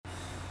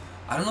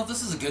I don't know if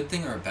this is a good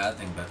thing or a bad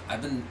thing, but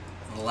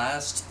the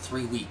last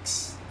 3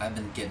 weeks, I've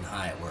been getting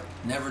high at work.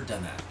 Never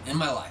done that in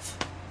my life.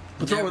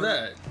 What's wrong with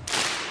that?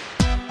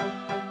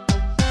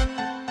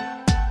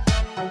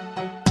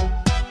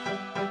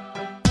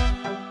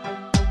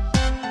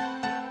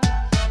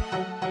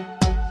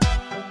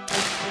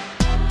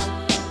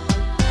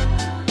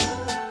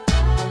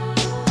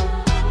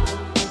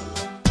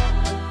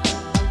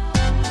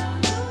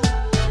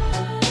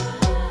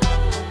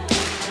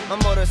 My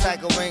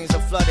motorcycle rings are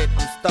flooded,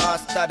 I'm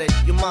star-studded.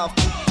 You mouth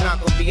not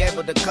gonna be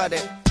able to cut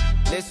it.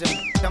 Listen,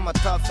 I'm a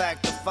tough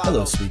act to follow.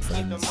 Hello, sweet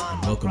friends, and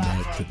welcome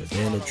back to the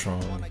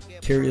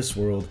Vanatron Curious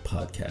World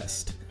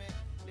podcast.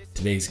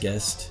 Today's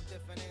guest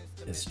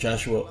is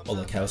Joshua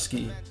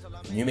Olakowski,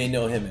 and you may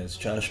know him as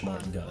Josh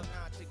Martin Gunn.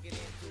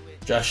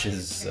 Josh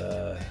is,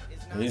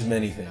 he's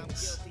many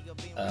things.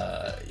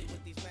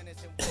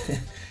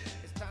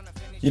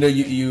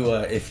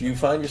 If you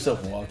find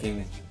yourself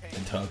walking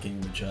and talking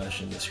with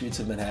Josh in the streets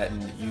of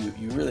Manhattan,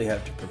 you really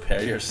have to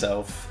prepare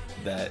yourself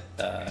that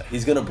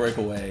he's gonna break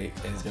away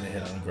and he's gonna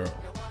hit on a girl.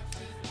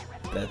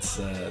 That's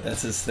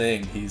his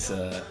thing. He's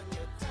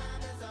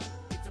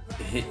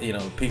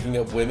picking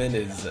up women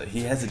is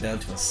he has it down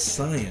to a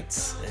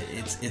science.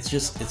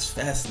 It's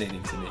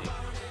fascinating to me.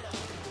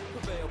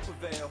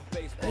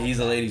 He's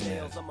a ladies'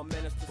 man.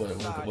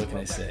 What can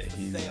I say?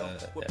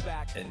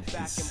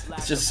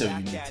 It's just so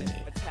unique to me.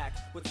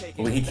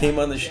 When he came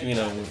on the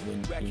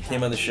when he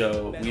came on the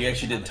show, we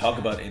actually didn't talk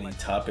about any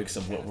topics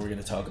of what we're going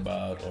to talk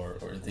about or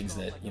things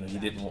that he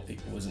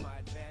wasn't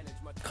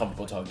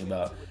comfortable talking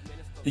about.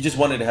 He just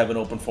wanted to have an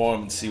open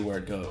forum and see where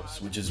it goes,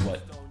 which is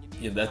what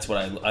that's what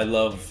I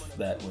love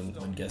that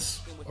when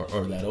guests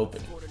are that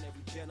open.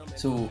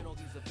 So,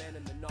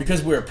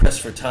 because we were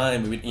pressed for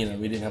time, we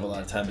didn't have a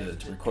lot of time to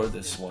record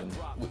this one.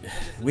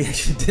 We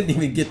actually didn't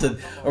even get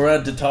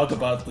around to talk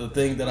about the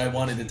thing that I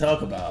wanted to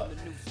talk about.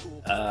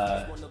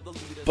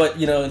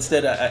 But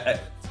instead,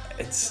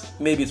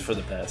 maybe it's for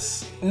the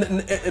best. In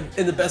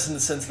the best in the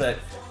sense that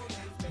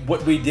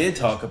what we did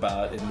talk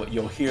about and what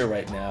you'll hear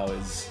right now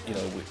is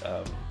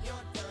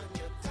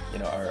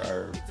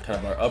our kind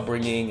of our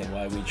upbringing and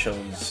why we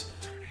chose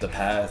the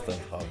path of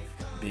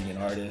being an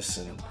artist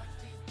and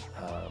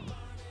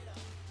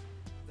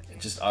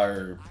just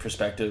our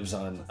perspectives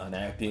on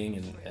acting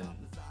and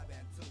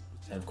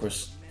of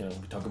course we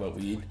talk about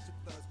weed.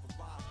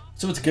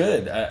 So it's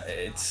good.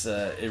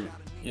 It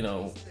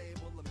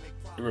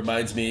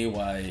reminds me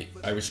why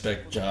I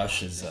respect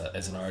Josh as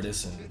an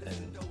artist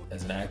and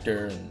as an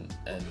actor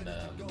and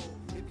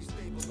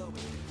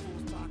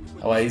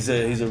why he's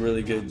a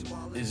really good.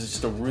 He's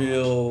just a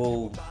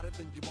real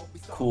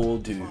cool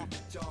dude,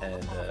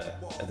 and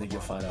I think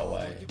you'll find out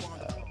why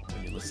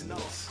when you listen to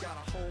this.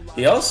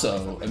 He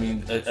also,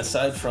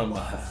 aside from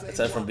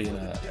being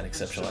an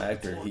exceptional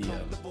actor, he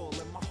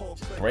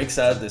breaks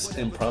out this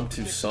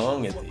impromptu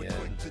song at the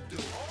end,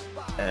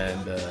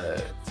 and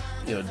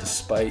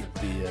despite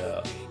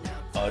the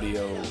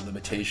audio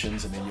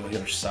limitations, you'll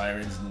hear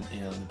sirens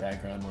in the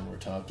background when we're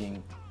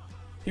talking.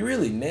 He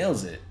really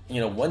nails it.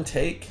 One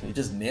take, he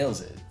just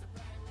nails it.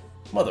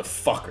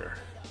 Motherfucker.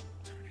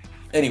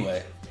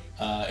 Anyway,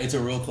 it's a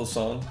real cool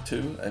song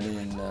too. I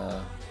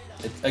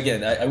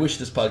wish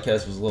this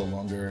podcast was a little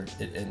longer,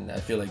 and I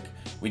feel like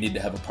we need to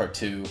have a part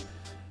 2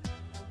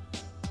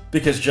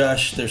 because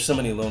Josh, there's so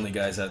many lonely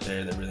guys out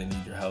there that really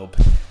need your help.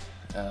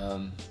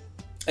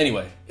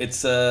 Anyway,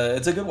 it's a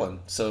good one.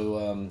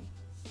 So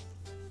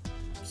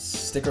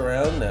stick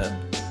around.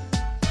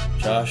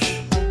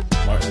 Josh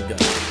Martin Gunn.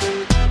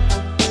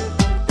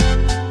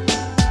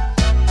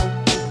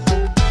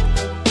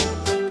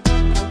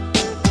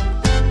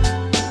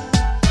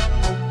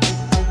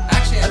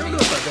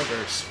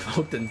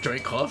 Smoked and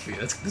drank coffee.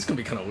 This is gonna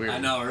be kind of weird. I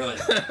know, really.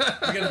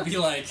 You're gonna be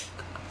like,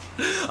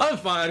 I'm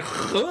fine.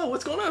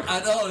 What's going on? I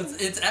know.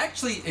 It's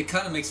actually, it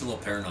kind of makes you a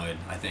little paranoid,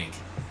 I think.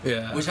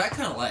 Yeah. Which I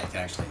kind of like,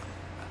 actually.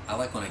 I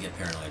like when I get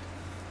paranoid.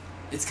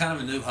 It's kind of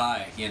a new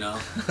high,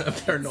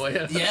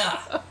 Paranoia. Yeah.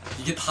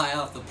 You get high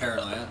off the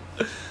paranoia.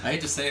 I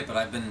hate to say it, but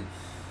I don't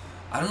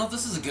know if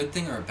this is a good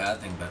thing or a bad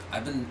thing, but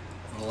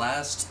the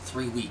last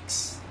 3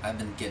 weeks, I've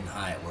been getting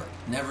high at work.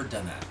 Never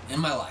done that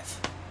in my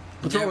life.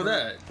 What's wrong with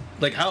that?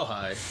 Like how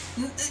high?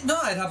 No,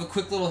 I'd have a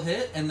quick little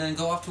hit and then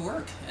go off to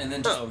work and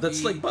then just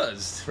that's like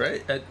buzzed,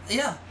 right?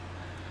 Yeah.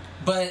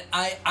 But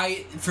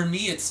I for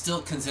me it's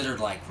still considered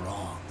like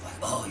wrong. Like,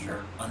 oh,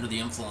 you're under the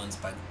influence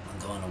by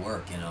going to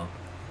work,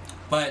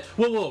 But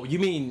whoa, you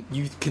mean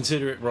you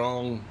consider it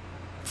wrong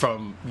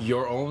from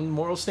your own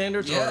moral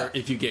standards, yeah. Or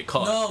if you get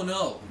caught?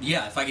 No.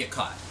 Yeah, if I get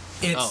caught.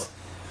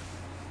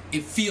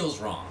 It feels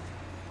wrong.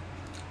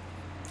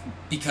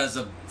 Because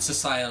of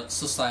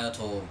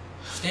societal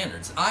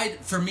standards.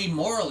 For me,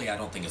 morally, I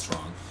don't think it's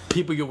wrong.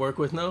 People you work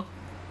with know?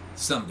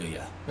 Some do,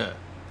 yeah. Yeah.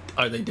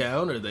 Are they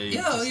down or are they?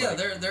 Yeah,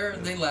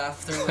 they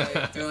laugh.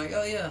 They're like,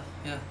 oh yeah.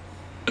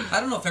 I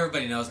don't know if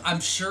everybody knows. I'm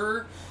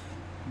sure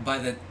by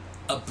the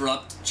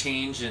abrupt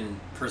change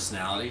in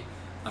personality,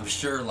 I'm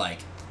sure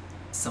like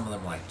some of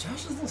them were like,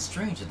 Josh is a little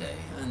strange today.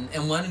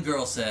 And one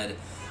girl said,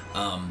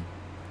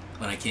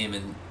 when I came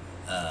in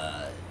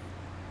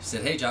she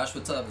said, "Hey Josh,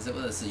 what's up?"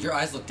 I said, "Your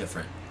eyes look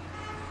different."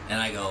 And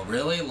I go,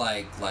 "Really?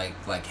 Like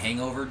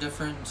hangover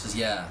different?" She says,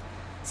 "Yeah."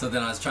 So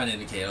then I was trying to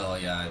indicate, "Oh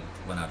yeah, I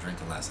went out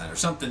drinking last night," or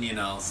something, you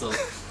know. So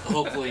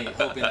hoping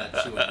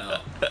that she would know.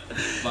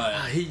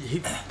 But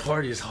he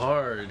parties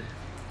hard.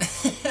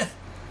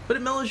 But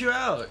it mellows you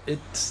out.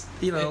 It's,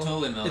 you know, it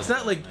totally mellows. It's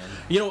not like, man.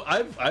 you know,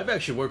 I've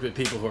actually worked with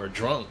people who are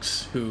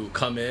drunks who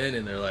come in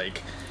and they're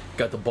like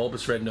got the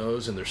bulbous red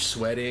nose and they're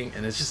sweating,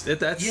 and it's just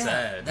that's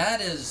sad.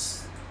 That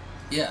is,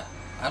 yeah.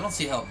 I don't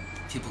see how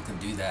people can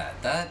do that.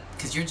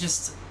 Because you're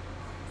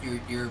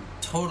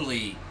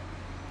totally,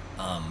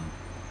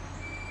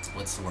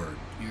 what's the word?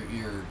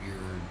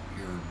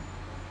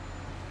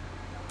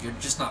 You're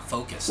just not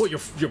focused. Well,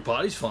 your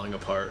body's falling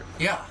apart.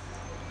 Yeah.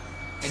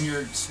 And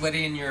you're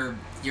sweaty, and you're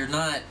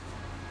not.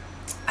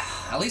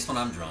 At least when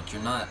I'm drunk,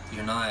 you're not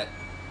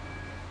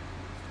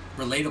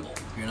relatable.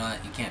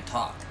 You can't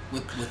talk.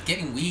 With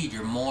getting weed,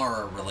 you're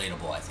more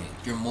relatable. I think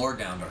you're more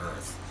down to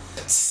earth.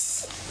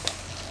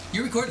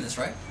 You're recording this,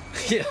 right?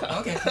 Yeah.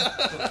 Okay.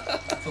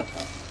 Cool.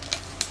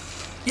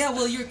 Yeah.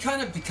 Well, you're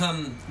kind of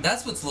become.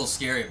 That's what's a little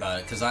scary about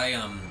it, because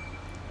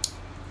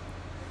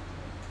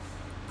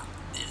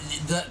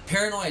the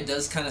paranoia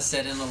does kind of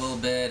set in a little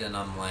bit, and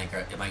I'm like,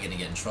 am I going to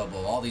get in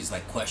trouble? All these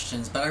like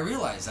questions, but I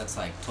realize that's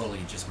like totally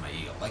just my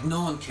ego. Like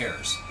no one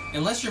cares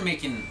unless you're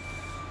making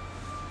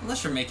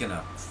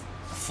a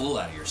fool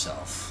out of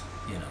yourself,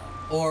 you know,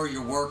 or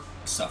your work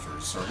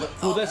suffers, or what.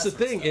 Well, that's the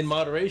thing, in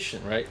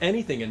moderation, right?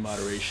 Anything in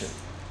moderation.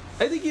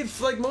 I think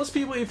if, like most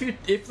people,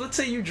 if let's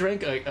say you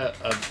drank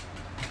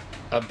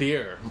a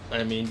beer,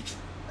 I mean,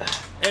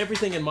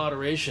 everything in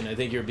moderation, I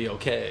think you'd be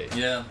okay.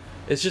 Yeah.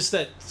 It's just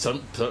that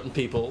certain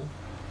people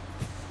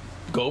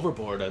go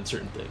overboard on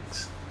certain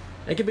things.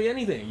 It could be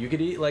anything. You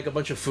could eat like a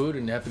bunch of food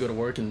and have to go to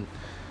work and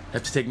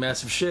have to take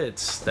massive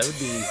shits. That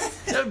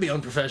would be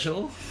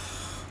unprofessional.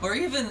 Or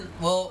even,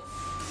 well,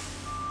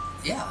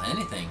 yeah,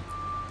 anything.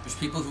 There's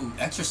people who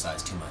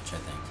exercise too much, I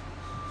think.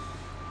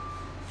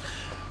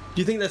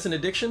 Do you think that's an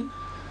addiction?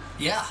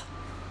 Yeah.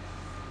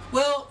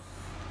 Well,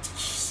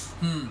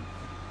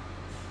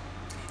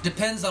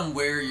 depends on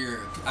where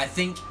you're. I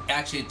think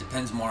actually it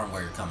depends more on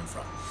where you're coming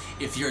from.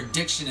 If your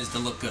addiction is to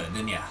look good,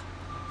 then yeah,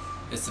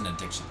 it's an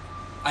addiction.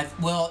 If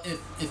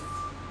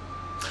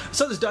I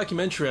saw this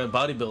documentary on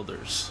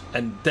bodybuilders,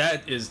 and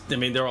that is, I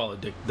mean, they're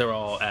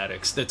all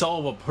addicts. It's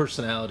all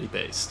personality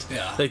based.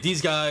 Yeah. Like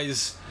these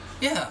guys.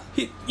 Yeah.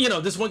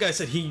 This one guy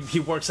said he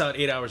works out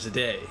 8 hours a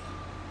day.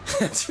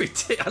 That's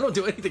ridiculous. I don't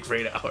do anything for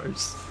 8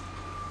 hours.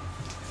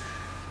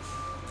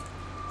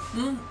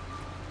 You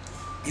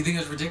think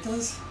it's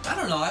ridiculous? I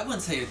don't know. I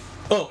wouldn't say.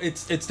 Oh,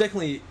 it's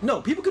definitely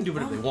no. People can do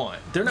whatever they want.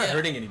 They're not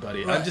hurting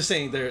anybody. Right. I'm just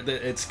saying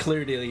it's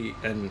clearly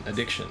an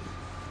addiction.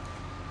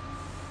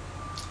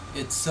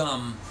 It's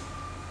I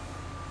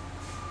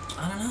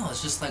don't know.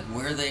 It's just like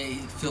where they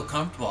feel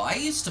comfortable. I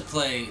used to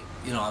play.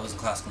 I was a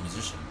classical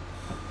musician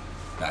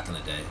back in the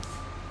day,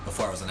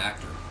 before I was an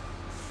actor,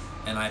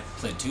 and I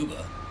played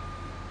tuba.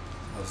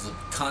 I was a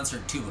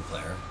concert tuba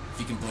player, if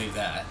you can believe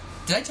that.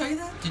 Did I tell you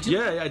that? Did you?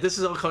 Yeah. This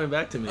is all coming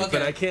back to me, okay.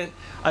 But I can't.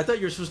 I thought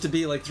you were supposed to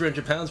be like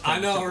 300 pounds. I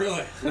know,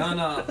 really.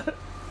 No.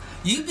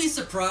 You'd be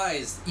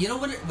surprised.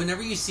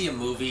 Whenever you see a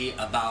movie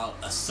about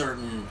a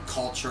certain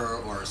culture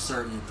or a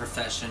certain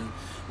profession,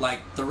 like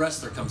The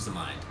Wrestler comes to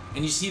mind,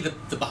 and you see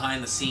the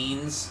behind the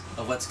scenes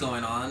of what's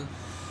going on,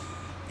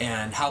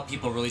 and how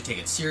people really take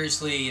it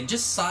seriously, and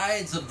just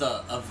sides of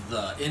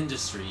the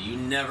industry.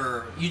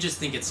 You just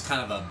think it's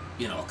kind of a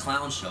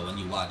clown show when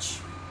you watch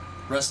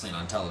wrestling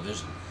on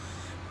television.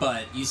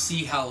 But you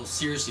see how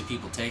seriously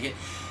people take it.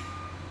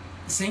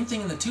 Same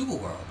thing in the tuba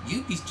world.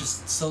 You'd be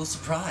just so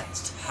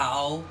surprised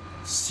how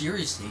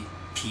seriously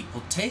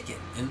people take it.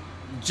 And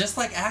just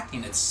like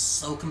acting, it's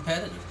so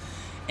competitive.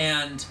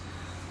 And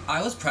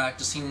I was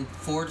practicing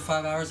 4 to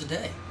 5 hours a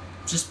day,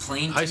 just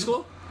playing high tuba.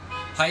 school?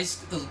 High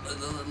school,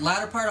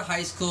 latter part of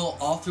high school,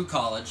 all through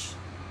college.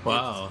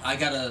 Wow. I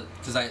got a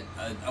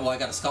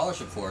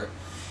scholarship for it,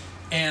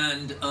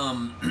 and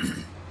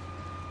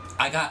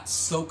I got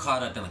so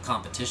caught up in the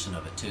competition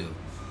of it too,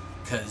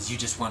 because you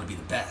just want to be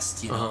the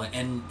best,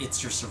 and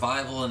it's your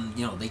survival, and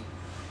you're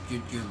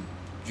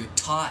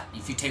taught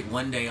if you take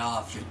one day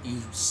off,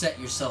 you set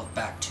yourself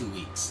back 2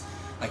 weeks,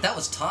 like that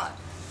was taught.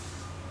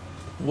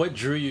 What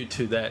drew you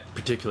to that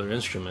particular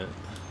instrument?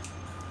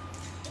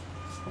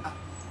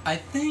 I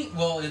think,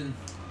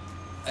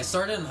 I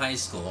started in high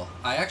school.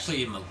 I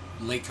actually am a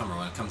latecomer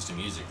when it comes to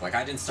music. Like,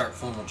 I didn't start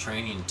formal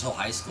training until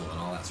high school and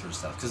all that sort of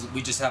stuff. Because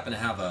we just happened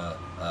to have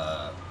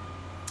a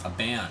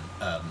band,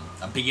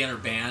 a beginner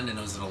band, and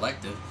it was an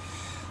elective.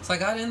 So I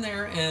got in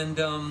there, and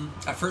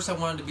at first I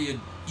wanted to be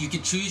you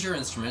could choose your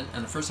instrument,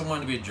 and at first I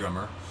wanted to be a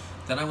drummer.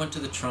 Then I went to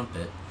the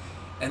trumpet.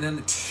 And then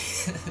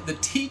the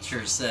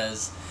teacher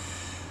says,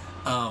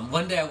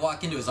 one day I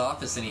walk into his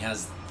office, and he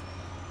has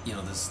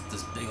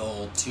this big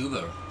old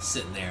tuba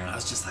sitting there, and I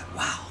was just like,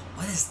 wow,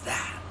 what is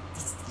that?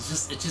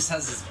 It just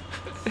has this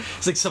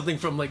It's like something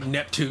from like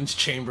Neptune's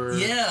chamber.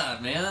 Yeah,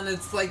 man,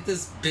 it's like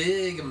this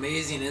big,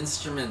 amazing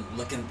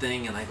instrument-looking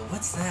thing, and I go,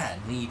 "What's that?"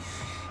 And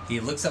he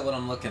looks at what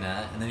I'm looking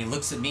at, and then he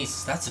looks at me and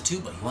says, "That's a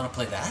tuba. You want to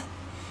play that?"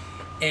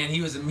 And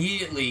he was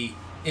immediately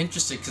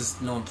interested because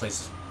no one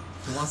plays.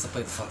 Who wants to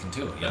play the fucking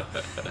tuba? You know?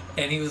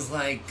 And he was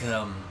like,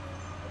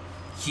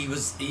 he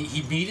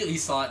immediately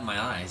saw it in my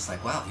eyes,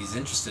 like, wow, he's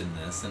interested in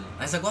this. And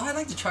I was like, well, I'd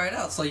like to try it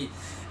out. So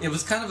it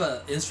was kind of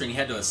an instrument he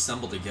had to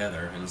assemble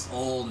together, and it was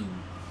old and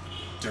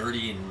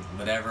dirty and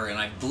whatever, and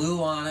I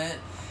blew on it,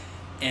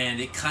 and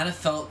it kind of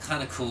felt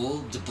kind of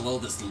cool to blow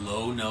this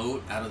low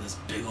note out of this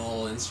big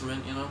old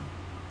instrument, you know.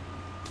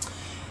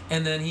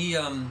 And then he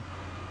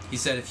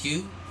said, if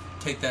you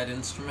take that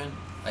instrument,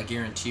 I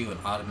guarantee you an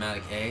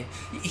automatic A.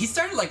 He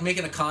started like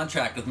making a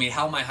contract with me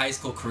how my high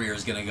school career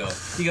is gonna go.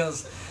 He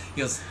goes,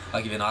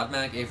 I'll give you an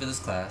automatic A for this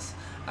class.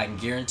 I can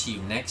guarantee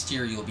you next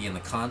year you'll be in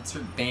the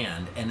concert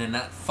band, and then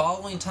that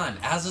following time,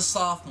 as a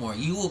sophomore,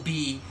 you will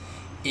be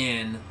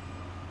in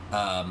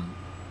I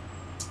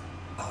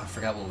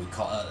forgot what we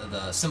call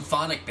the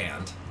symphonic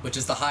band, which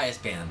is the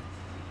highest band.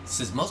 He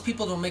says most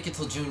people don't make it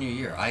till junior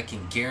year. I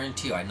can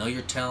guarantee you. I know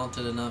you're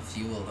talented enough.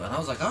 You will. And I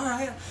was like, all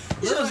right.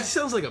 He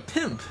sounds like a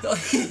pimp.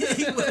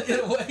 he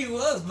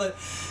was, but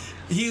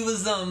he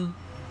was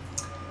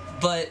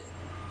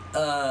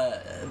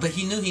but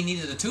he knew he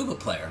needed a tuba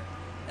player,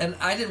 and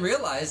I didn't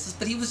realize this.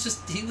 But he was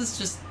just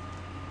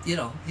you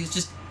know, he was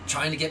just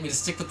trying to get me to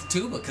stick with the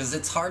tuba because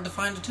it's hard to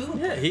find a tuba.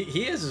 Yeah,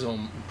 he has his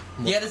own.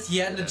 He had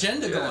an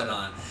agenda going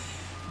on,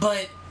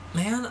 but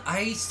man,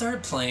 I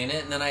started playing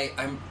it, and then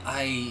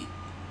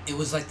it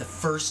was like the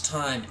first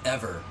time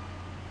ever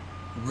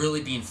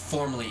really being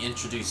formally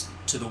introduced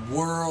to the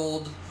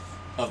world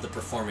of the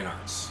performing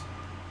arts,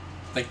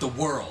 like the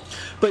world.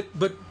 But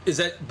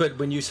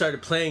when you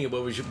started playing it,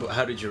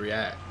 how did you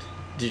react?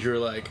 Did you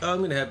like, oh,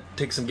 I'm gonna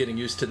take some getting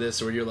used to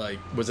this, or you're like,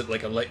 was it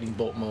like a lightning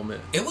bolt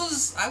moment? It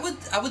was. I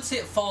would say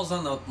it falls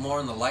on more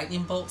on the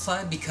lightning bolt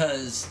side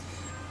because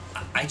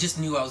I just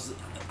knew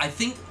I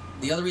think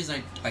the other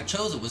reason I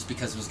chose it was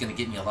because it was going to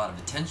get me a lot of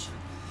attention.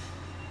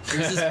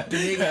 There's this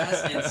big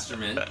ass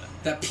instrument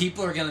that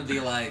people are going to be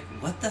like,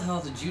 what the hell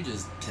did you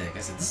just pick?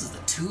 I said, this is the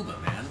tuba,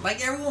 man.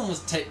 Like everyone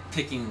was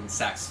picking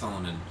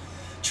saxophone and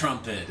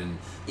trumpet and,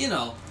 you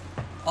know,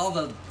 all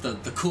the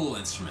cool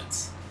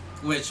instruments.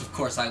 Which, of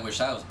course, I wish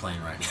I was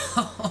playing right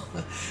now.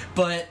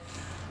 But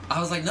I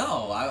was like,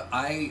 no,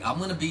 I'm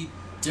going to be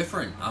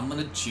different. I'm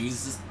going to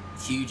choose this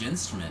huge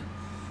instrument.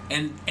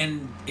 And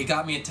it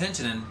got me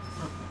attention. And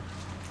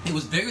it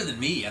was bigger than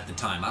me at the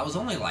time. I was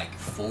only like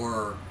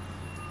 4'10",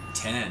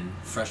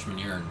 freshman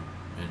year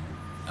in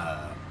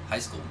high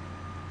school.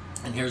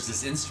 And here's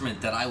this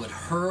instrument that I would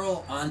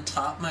hurl on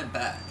top my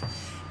back.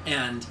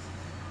 And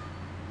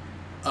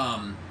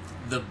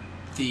the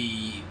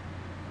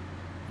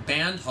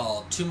band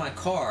hall to my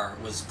car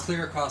was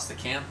clear across the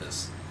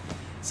campus.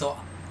 So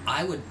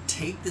I would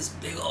take this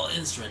big old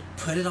instrument,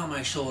 put it on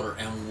my shoulder,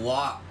 and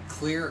walk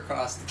clear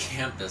across the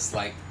campus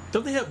like...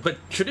 Don't they have... But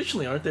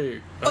traditionally, aren't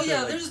they... Oh,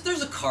 yeah,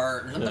 there's a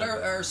cart, yeah. But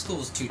our school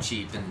was too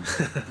cheap, and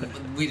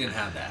we didn't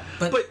have that.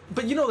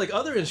 But you know, like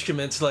other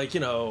instruments, like, you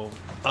know,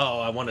 oh,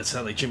 I want to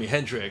sound like Jimi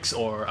Hendrix,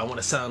 or I want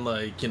to sound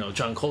like, you know,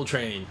 John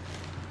Coltrane.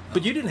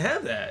 But you didn't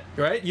have that,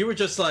 right? You were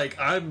just like,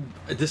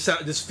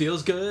 this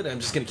feels good, I'm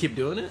just going to keep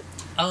doing it?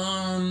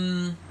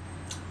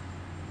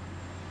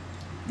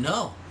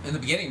 No. In the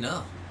beginning,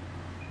 no.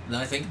 Now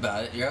I think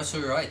about it, you're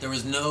absolutely right. There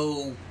was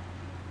no...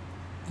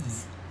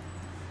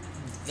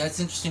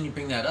 That's interesting you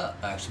bring that up,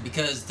 actually,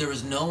 because there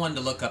was no one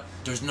to look up.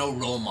 There's no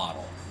role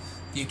model.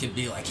 You could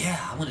be like,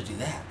 yeah, I want to do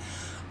that.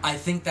 I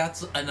think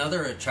that's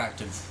another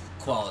attractive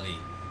quality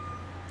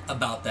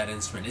about that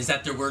instrument, is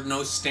that there were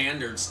no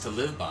standards to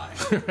live by.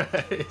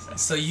 Right.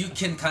 So you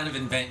can kind of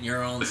invent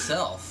your own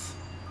self.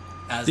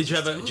 Did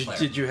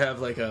you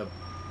have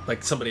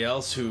like somebody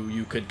else who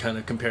you could kind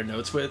of compare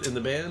notes with in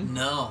the band?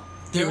 No.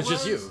 It was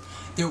just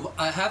you.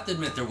 I have to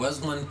admit, there was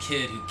one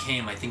kid who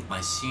came, I think, my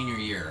senior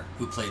year,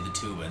 who played the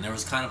tuba, and there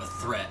was kind of a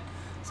threat.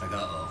 It's like,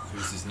 uh-oh,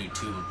 who's this new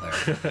tuba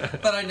player?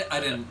 But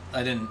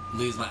I didn't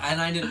lose my...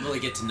 And I didn't really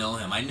get to know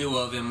him. I knew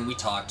of him, and we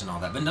talked and all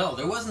that. But no,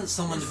 there wasn't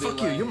someone to be like...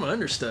 Fuck you, you're my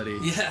understudy.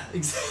 Yeah,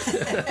 exactly.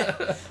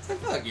 It's like,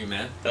 fuck you,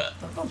 man.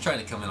 Don't try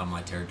to come in on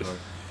my territory.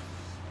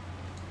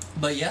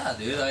 But yeah,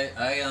 dude,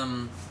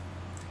 I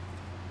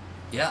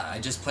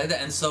just played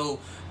that. And so,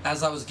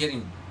 as I was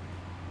getting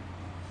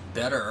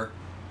better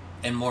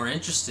and more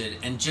interested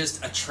and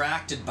just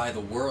attracted by the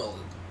world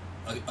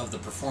of the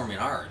performing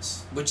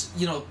arts, which,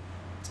 you know,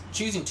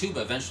 choosing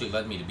tuba eventually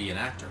led me to be an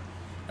actor.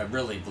 I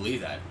really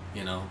believe that,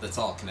 you know, that's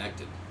all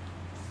connected.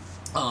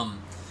 And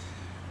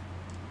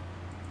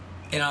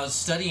I was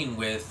studying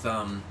with,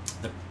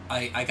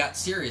 I got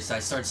serious. I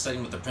started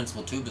studying with the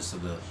principal tubist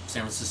of the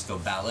San Francisco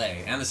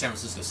Ballet and the San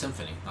Francisco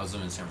Symphony. I was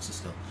living in San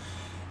Francisco.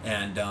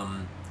 And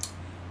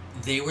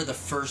they were the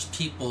first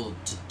people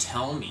to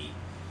tell me,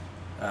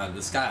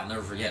 this guy, I'll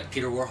never forget,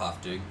 Peter Warhoff,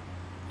 dude.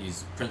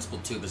 He's principal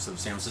tubist of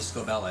San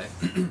Francisco Ballet.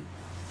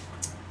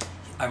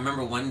 I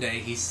remember one day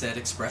he said,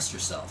 express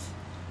yourself.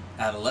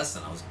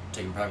 adolescent. I was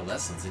taking private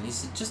lessons, and he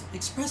said, "Just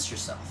express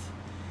yourself."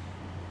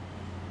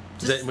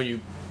 Is that when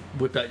you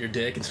whip out your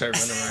dick and start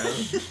running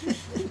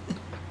around?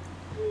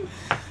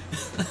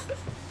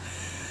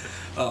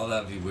 Oh,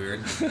 that'd be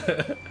weird.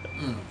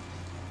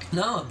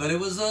 No, but it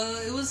was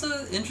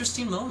a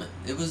interesting moment.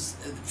 It was,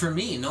 for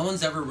me. No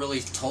one's ever really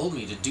told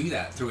me to do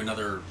that through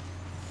another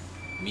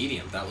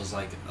medium. That was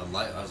like I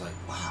was like,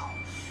 wow.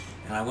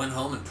 And I went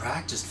home and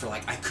practiced for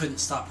I couldn't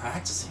stop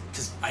practicing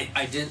because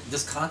I didn't.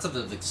 This concept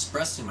of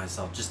expressing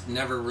myself just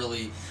never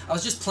really. I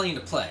was just playing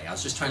to play. I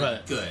was just trying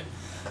to be good.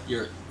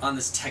 You're on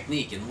this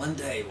technique, and one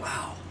day,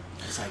 wow,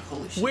 it's like,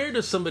 holy shit. Where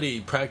does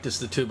somebody practice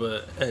the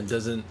tuba and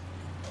doesn't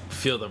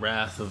feel the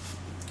wrath of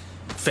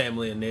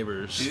family and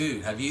neighbors?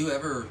 Dude, have you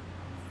ever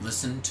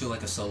listened to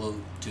a solo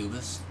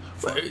tubist?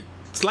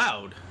 It's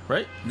loud,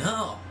 right?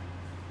 No.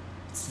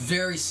 It's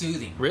very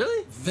soothing.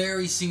 Really?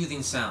 Very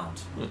soothing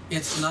sound.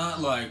 It's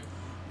not like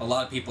a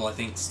lot of people, I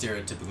think,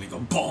 stereotypically go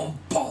boom,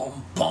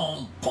 boom,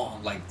 boom,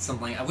 boom, like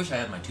something. I wish I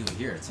had my tuba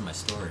here. It's in my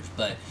storage,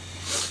 but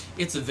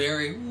it's a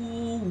very.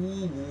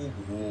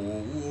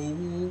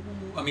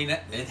 I mean,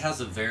 it has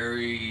a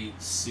very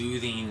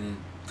soothing,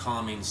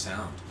 calming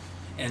sound,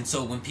 and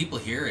so when people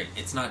hear it,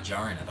 it's not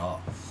jarring at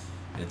all.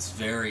 It's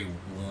very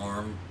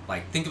warm.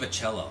 Like, think of a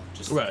cello.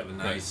 Just think of a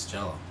nice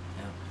cello.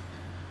 Yeah.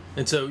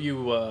 And so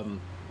you,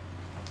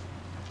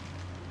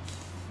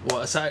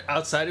 well,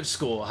 outside of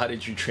school, how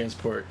did you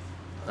transport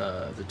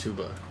the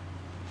tuba?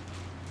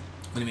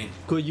 What do you mean?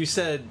 Well, you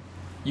said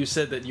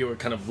that you were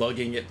kind of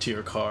lugging it to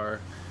your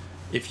car.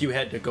 If you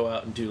had to go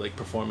out and do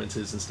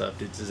performances and stuff,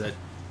 does that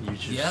you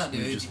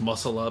just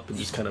muscle up and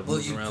just kind of move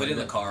around? Well, you put it in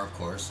the car, of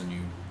course, and you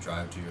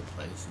drive to your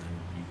place, and then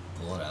you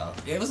pull it out.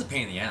 Yeah, it was a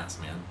pain in the ass,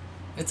 man.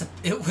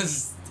 It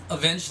was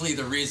eventually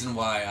the reason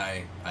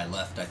why I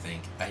left. I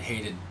think I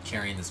hated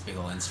carrying this big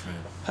old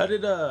instrument.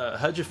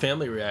 How'd your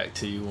family react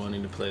to you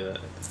wanting to play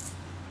that?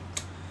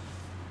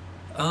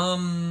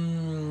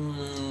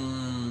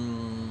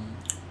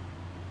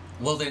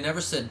 Well, they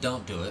never said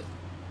don't do it.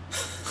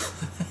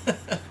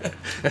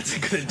 That's a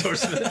good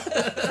endorsement.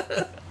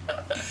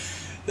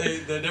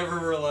 They never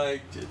were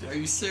like, "Are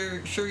you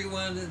sure you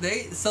wanted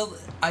it?"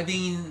 I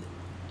mean,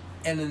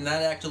 and in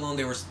that act alone,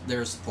 they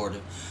were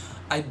supportive.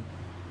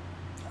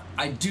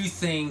 I do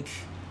think,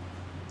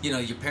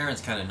 your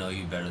parents kind of know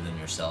you better than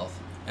yourself,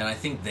 and I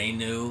think they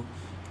knew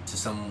to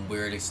some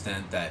weird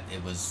extent that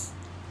it was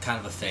kind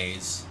of a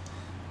phase,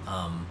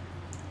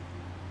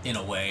 in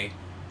a way.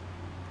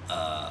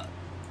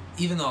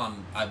 Even though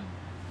I'm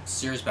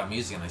serious about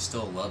music and I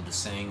still love to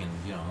sing, and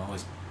I'm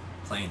always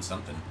playing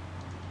something.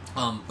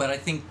 But I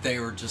think they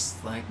were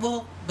just like,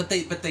 well, but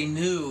they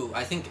knew.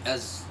 I think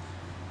as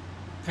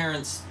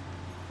parents,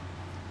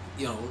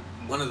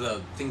 one of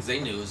the things they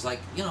knew is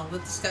let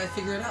this guy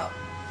figure it out.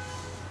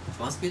 If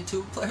he wants to be a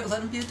tuba player,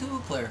 let him be a tuba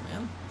player,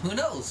 man. Who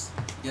knows?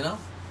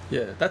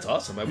 Yeah, that's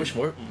awesome. I wish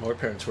more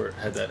parents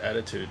had that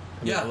attitude.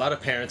 I mean, a lot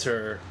of parents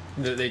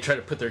they try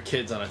to put their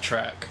kids on a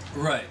track.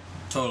 Right.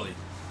 Totally.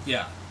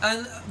 Yeah.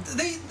 And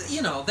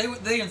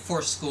they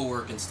enforced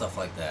schoolwork and stuff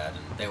like that,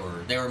 and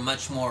they were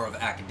much more of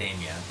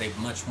academia. They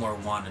much more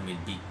wanted me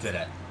to be good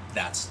at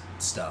that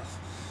stuff,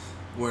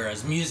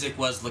 whereas music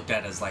was looked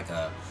at as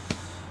an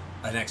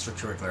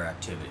extracurricular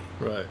activity.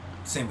 Right.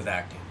 Same with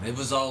acting. It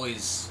was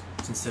always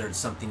considered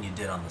something you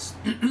did on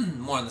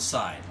more on the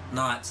side,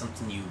 not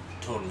something you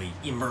totally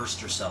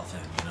immersed yourself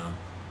in.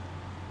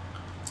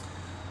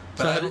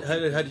 But so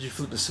how did you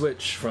flip the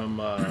switch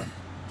from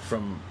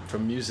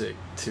music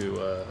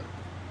to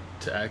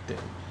acting?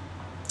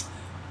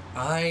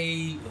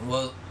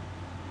 Well,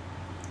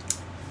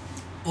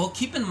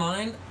 keep in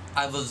mind,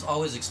 I was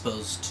always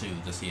exposed to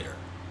the theater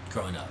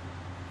growing up.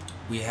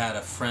 We had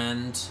a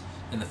friend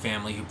in the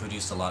family who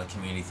produced a lot of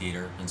community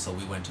theater, and so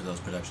we went to those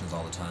productions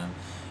all the time.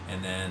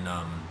 And then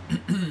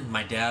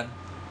my dad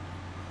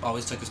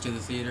always took us to the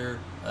theater,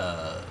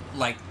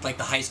 like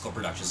the high school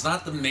productions,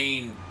 not the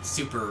main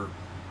super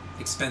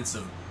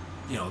expensive,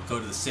 go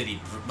to the city,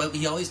 but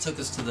he always took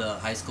us to the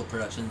high school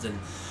productions. And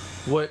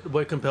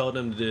what compelled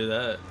him to do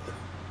that?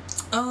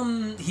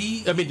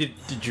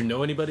 Did you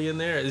know anybody in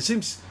there? It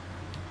seems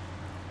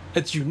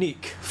it's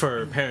unique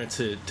for parents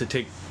to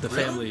take the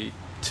family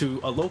to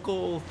a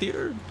local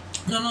theater.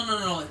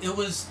 No. It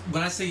was,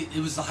 when I say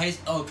it was the high.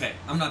 Okay,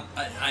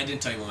 I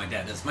didn't tell you what my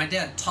dad does. My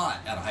dad taught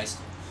at a high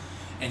school,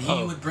 and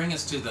he would bring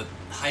us to the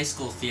high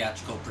school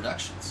theatrical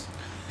productions.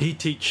 He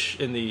teach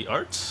in the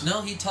arts?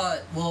 No, he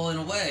taught. Well, in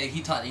a way,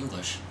 he taught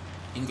English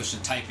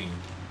and typing.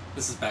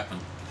 This is back when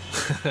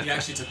he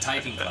actually took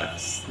typing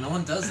class. No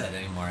one does that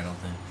anymore, I don't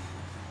think.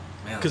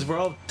 Because we're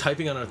all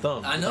typing on our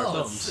thumbs. I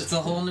know. It's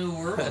a whole new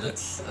world.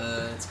 It's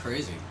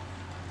crazy.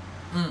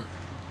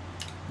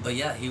 But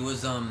yeah, he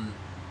was.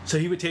 So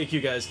he would take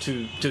you guys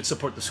to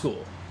support the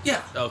school?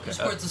 Yeah. Okay.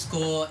 Support the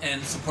school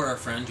and support our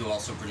friend who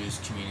also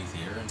produced community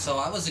theater. And so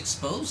I was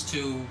exposed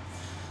to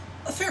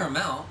a fair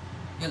amount.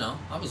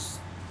 I was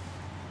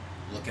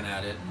looking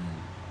at it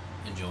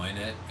and enjoying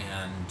it.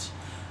 And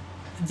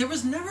there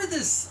was never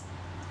this...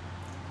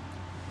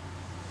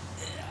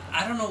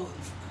 I don't know...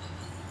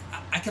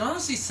 I can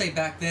honestly say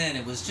back then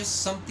it was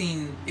just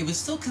something. It was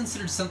still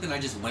considered something I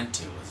just went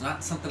to. It was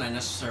not something I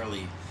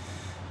necessarily.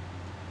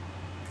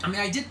 I mean,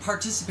 I did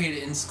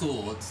participate in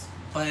school,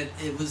 but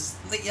it was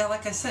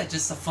like I said,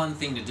 just a fun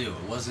thing to do.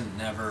 It wasn't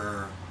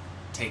never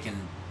taken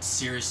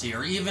seriously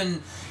or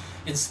even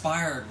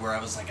inspired where I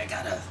was like, I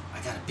gotta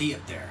be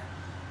up there.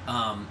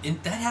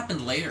 And that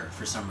happened later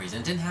for some reason.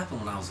 It didn't happen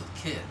when I was a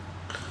kid.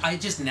 I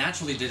just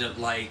naturally did it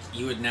like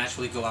you would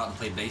naturally go out and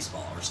play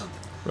baseball or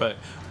something. Right.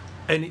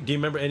 And do you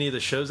remember any of the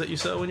shows that you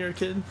saw when you were a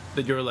kid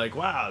that you were like,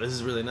 wow, this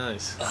is really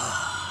nice?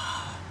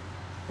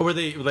 Or were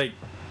they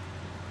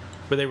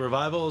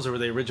revivals or were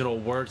they original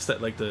works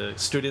that like the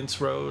students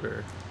wrote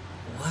or?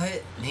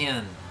 What?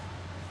 Man.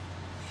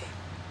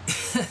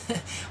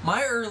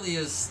 My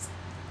earliest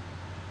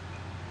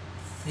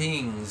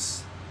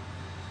things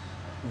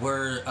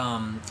were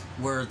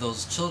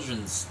those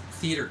children's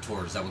theater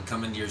tours that would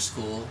come into your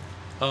school.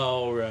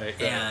 Oh, right.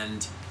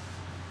 And,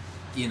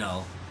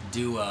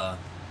 do a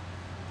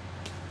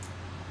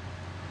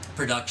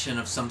production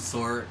of some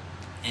sort.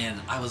 And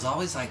I was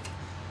always like,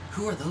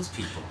 who are those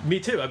people? Me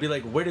too. I'd be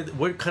like,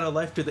 what kind of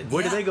life do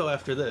they go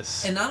after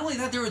this? And not only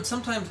that, there would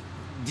sometimes,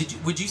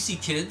 would you see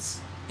kids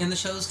in the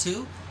shows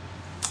too?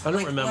 I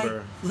don't remember.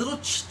 Like little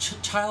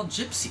child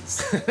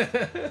gypsies.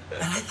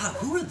 And I thought,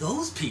 who are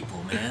those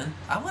people, man?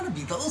 I want to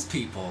be those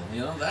people.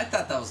 I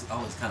thought that was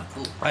always kind of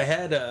cool. I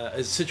had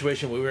a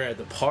situation where we were at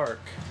the park,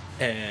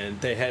 and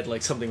they had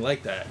like something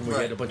like that. And we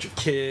had a bunch of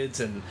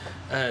kids, and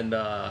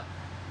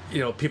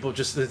people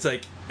just, it's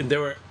like, and they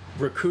were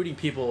recruiting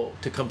people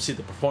to come see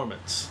the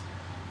performance.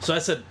 So I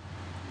said,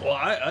 well,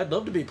 I'd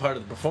love to be part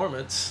of the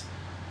performance.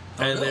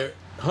 Oh, and really?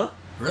 Huh?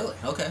 Really?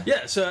 Okay.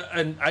 Yeah, so,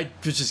 and I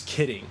was just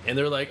kidding. And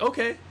they're like,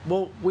 okay,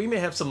 well, we may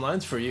have some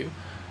lines for you.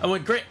 I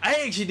went, great.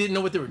 I actually didn't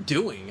know what they were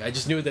doing. I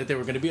just knew that they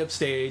were going to be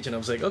upstage, and I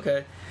was like,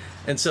 okay.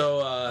 And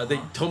so they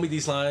told me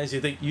these lines.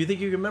 You think you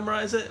can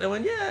memorize it? And I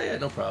went, yeah,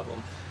 no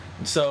problem.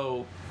 And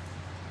so,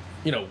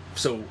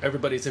 so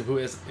everybody who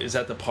is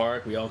at the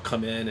park, we all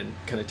come in and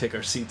kind of take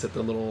our seats at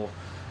the little,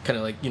 kind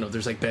of like,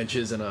 there's like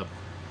benches and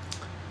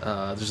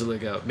there's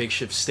like a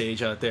makeshift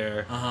stage out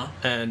there.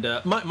 And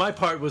my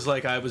part was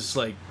like, I was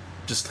like,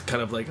 just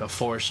kind of like a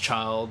forest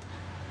child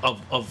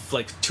of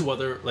like two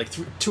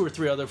or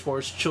three other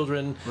forest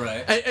children.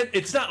 Right. And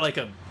it's not like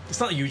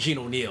Eugene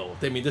O'Neill.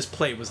 I mean, this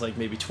play was like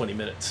maybe 20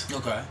 minutes.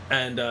 Okay.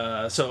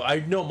 And so I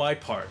know my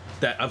part,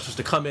 that I'm supposed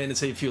to come in and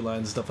say a few lines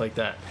and stuff like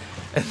that.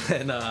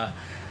 And then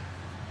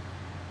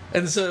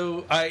and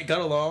so I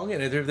got along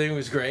and everything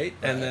was great.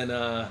 Right. And then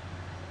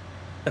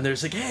and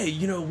there's like, hey,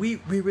 we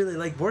really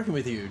like working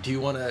with you. Do you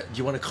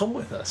wanna come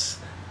with us?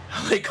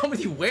 I'm like, come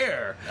with you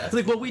where? It's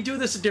like, well, we do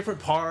this at different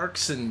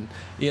parks and,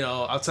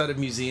 outside of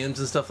museums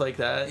and stuff like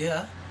that.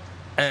 Yeah.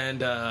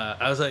 And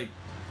I was like,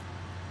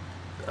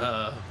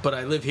 but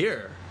I live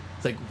here.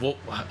 It's like, well,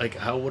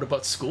 what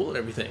about school and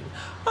everything?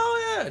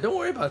 Oh, yeah, don't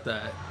worry about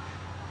that.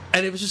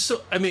 And it was just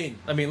so, I mean,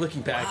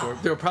 looking back,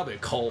 they were probably a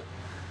cult,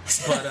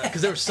 but,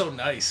 because they were so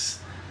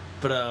nice.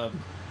 But,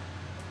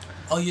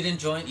 oh, you didn't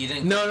join? You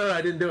didn't? No,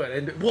 I didn't do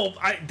it.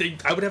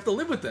 I would have to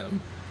live with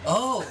them.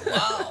 Oh,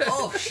 wow.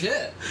 Oh,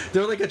 shit. They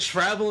were like a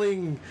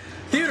traveling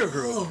theater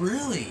group. Oh,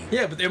 really?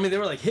 Yeah, but they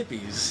were like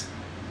hippies.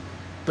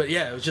 But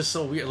yeah, it was just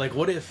so weird. Like,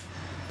 what if...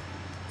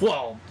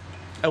 Well,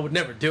 I would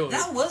never do it.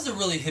 That was a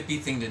really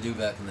hippie thing to do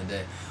back in the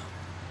day.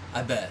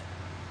 I bet.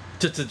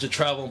 To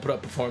travel and put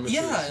up performances.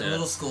 Yeah, in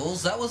little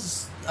schools. That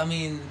was... I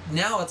mean,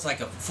 now it's like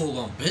a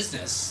full-blown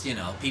business.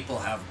 People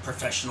have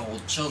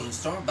professional children's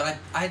store. But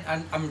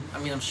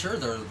I'm sure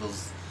there are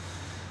those...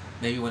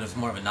 Maybe when it was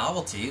more of a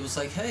novelty, it was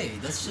like, hey,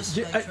 let's just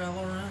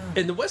travel around.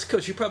 In the West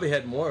Coast, you probably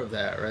had more of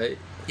that, right?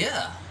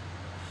 Yeah.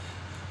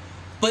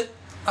 But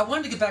I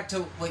wanted to get back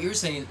to what you were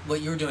saying,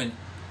 what you were doing.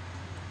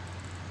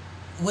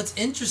 What's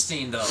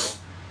interesting, though,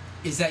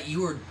 is that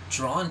you were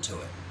drawn to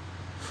it.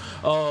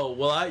 Oh,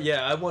 well,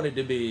 I wanted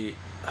to be,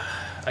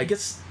 I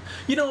guess,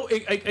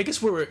 I guess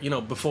we were,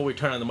 before we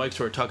turned on the mics,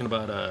 we were talking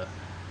about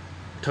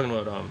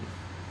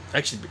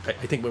actually,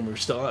 I think when we were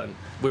still on,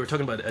 we were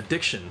talking about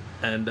addiction,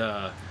 and,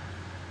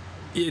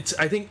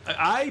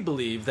 I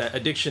believe that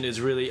addiction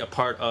is really a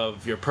part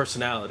of your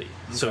personality.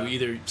 Okay. So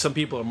either some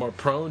people are more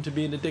prone to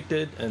being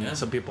addicted and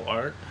some people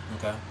aren't.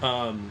 Okay.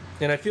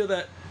 And I feel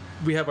that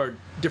we have our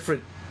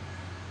different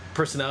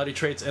personality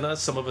traits in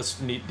us. Some of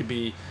us want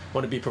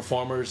to be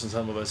performers, and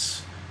some of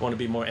us want to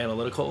be more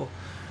analytical.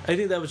 I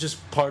think that was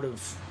just part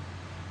of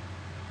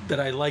that.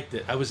 I liked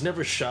it. I was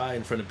never shy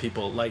in front of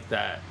people like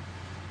that.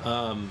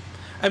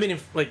 I mean,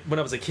 when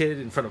I was a kid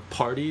in front of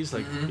parties,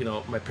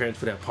 my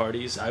parents would have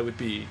parties, I would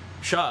be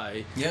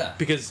shy. Yeah.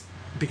 Because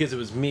it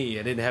was me.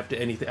 I didn't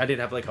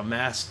have like a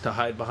mask to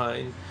hide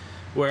behind.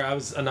 Where I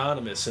was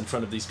anonymous in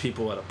front of these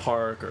people at a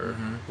park, or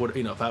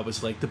if I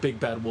was like the big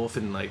bad wolf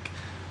in like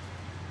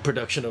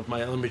production of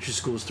my elementary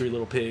school's Three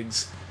Little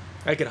Pigs,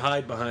 I could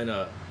hide behind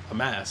a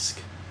mask,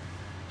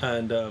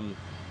 and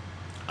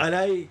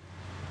I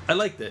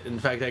liked it. In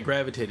fact, I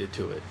gravitated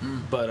to it.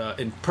 But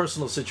in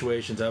personal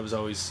situations, I was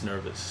always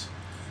nervous.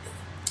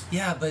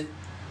 Yeah, but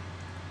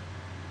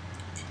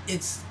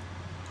it's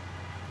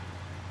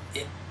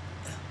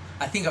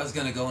I think I was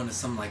gonna go into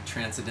some like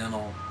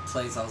transcendental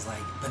place. I was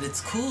like, but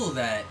it's cool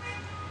that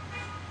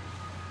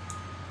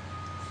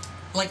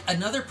like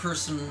another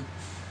person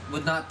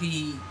would not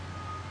be.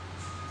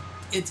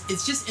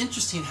 It's just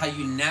interesting how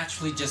you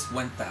naturally just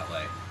went that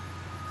way.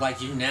 Like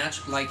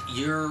like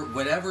you're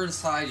whatever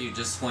inside you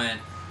just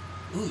went,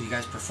 ooh, you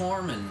guys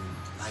perform and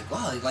like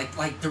wow,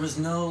 like there was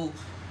no.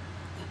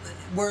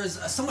 Whereas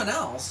someone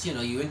else, you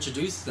know, you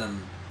introduce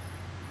them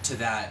to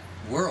that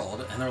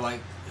world and they're like,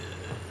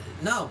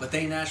 no, but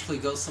they naturally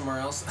go somewhere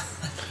else.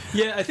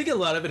 Yeah, I think a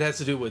lot of it has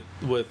to do with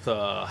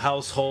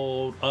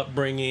household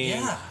upbringing.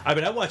 Yeah. I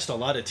mean, I watched a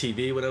lot of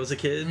TV when I was a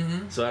kid,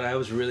 so I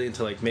was really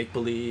into like make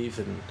believe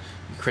and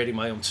creating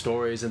my own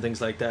stories and things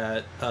like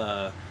that.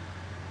 And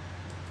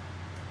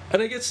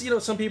I guess, you know,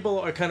 some people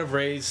are kind of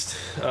raised,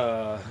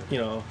 you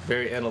know,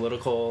 very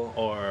analytical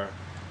or,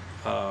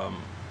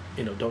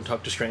 you know, don't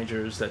talk to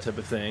strangers, that type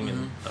of thing.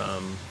 And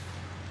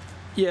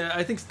yeah,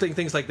 I think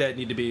things like that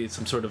need to be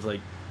some sort of like,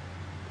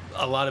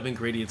 a lot of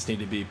ingredients need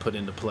to be put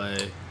into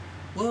play.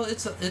 Well,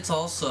 it's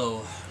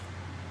also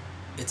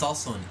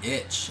an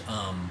itch.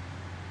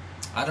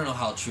 I don't know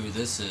how true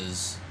this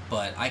is,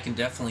 but I can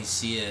definitely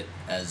see it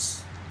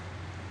as,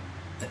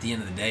 at the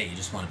end of the day, you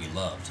just want to be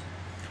loved.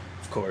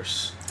 Of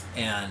course.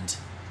 And,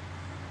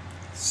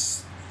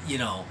 you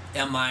know,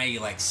 am I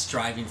like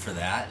striving for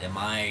that? Am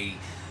I,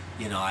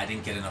 you know, I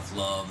didn't get enough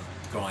love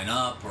growing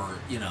up, or,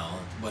 you know,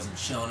 wasn't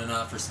shown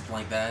enough or something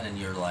like that, and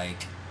you're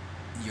like,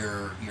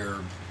 you're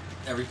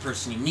every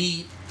person you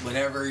meet,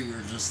 whatever,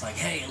 you're just like,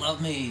 hey,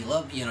 love me,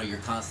 you know, you're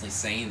constantly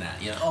saying that,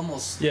 you know,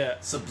 almost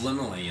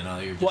subliminally, you know.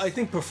 You're just, well, I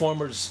think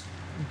performers,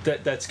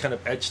 that's kind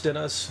of etched in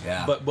us.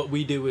 Yeah. But what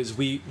we do is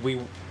we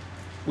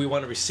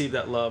want to receive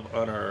that love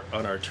on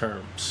our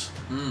terms.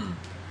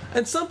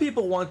 And some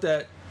people want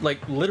that,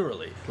 like,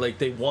 literally. Like,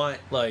 they want,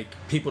 like,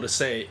 people to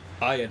say,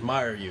 I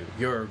admire you,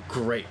 you're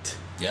great.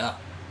 Yeah.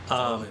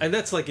 Totally. And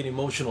that's like an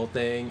emotional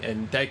thing,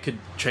 and that could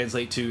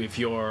translate to if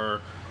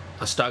you're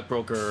a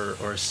stockbroker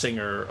or a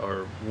singer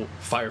or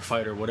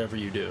firefighter, whatever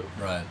you do.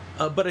 Right.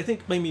 But I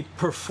think maybe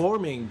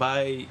performing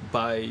by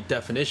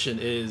definition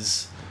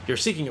is you're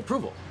seeking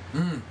approval.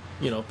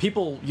 You know,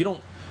 people you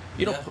don't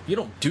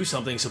do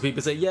something so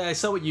people say, yeah, I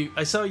saw you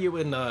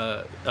in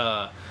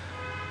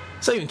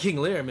King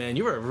Lear, man.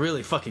 You were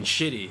really fucking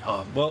shitty.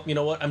 Oh, well, you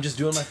know what? I'm just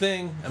doing my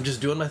thing.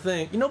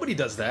 Nobody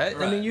does that.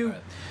 Right, I mean, you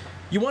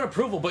want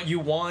approval, but you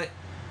want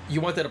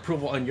that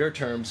approval on your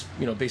terms,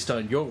 you know, based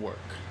on your work.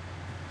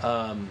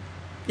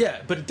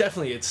 Yeah, but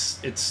definitely it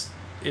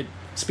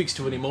speaks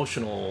to an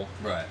emotional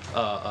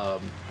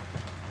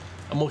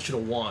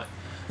emotional want.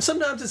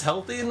 Sometimes it's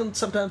healthy, and then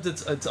sometimes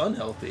it's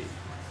unhealthy.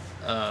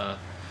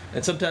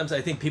 And sometimes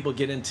I think people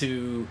get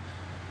into,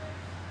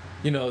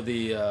 you know,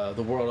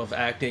 the world of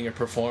acting or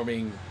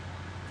performing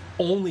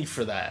only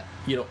for that,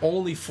 you know,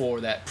 only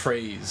for that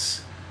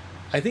praise.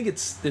 I think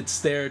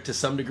it's there to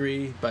some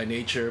degree by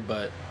nature,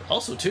 but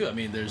also too, I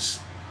mean, there's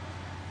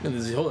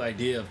the whole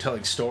idea of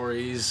telling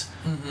stories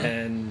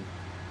and,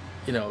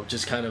 you know,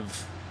 just kind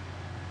of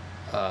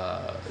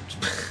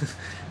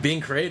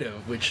being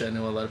creative, which I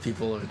know a lot of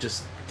people are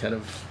just kind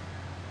of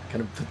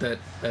put that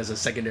as a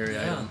secondary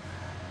item.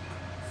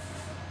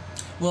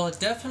 Well,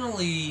 it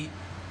definitely,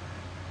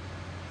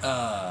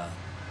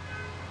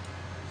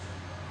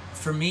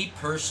 for me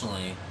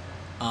personally,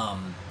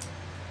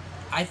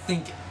 I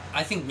think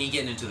me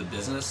getting into the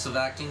business of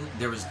acting,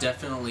 there was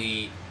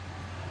definitely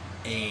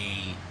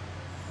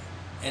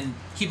and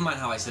keep in mind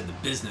how I said the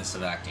business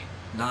of acting,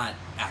 not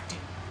acting.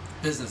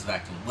 Business of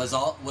acting was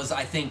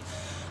I think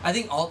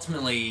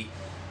ultimately,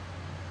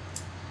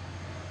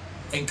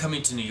 and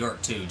coming to New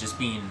York too, just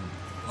being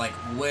like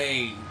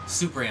way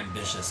super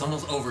ambitious,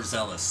 almost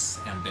overzealous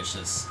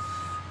ambitious.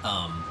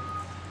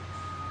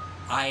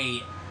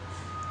 I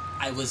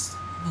was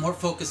more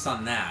focused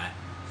on that,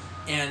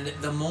 and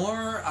the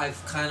more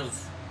I've kind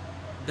of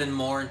been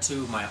more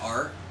into my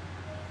art,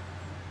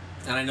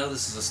 and I know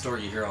this is a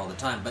story you hear all the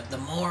time, but the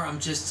more I'm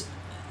just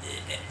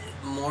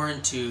more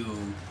into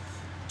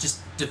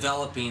just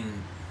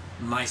developing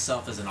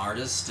myself as an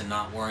artist and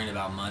not worrying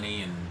about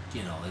money and,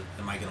 you know,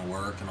 am I going to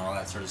work and all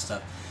that sort of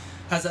stuff,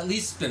 has at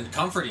least been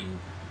comforting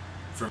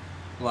for,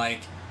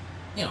 like,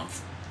 you know,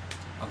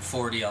 I'm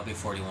 40, I'll be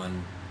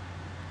 41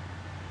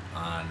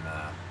 on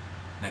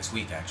next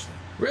week, actually.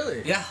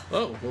 Really? Yeah.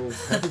 Oh, well,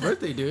 happy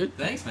birthday, dude.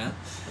 Thanks, man.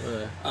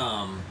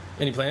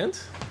 Any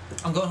plans?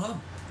 I'm going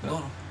home.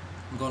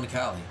 I'm going to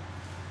Cali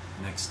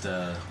next.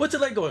 What's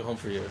it like going home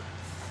for you?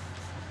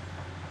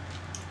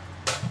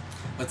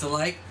 What's it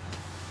like?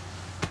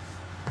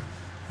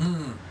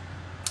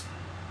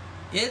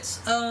 It's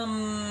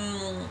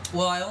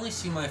well, I only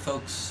see my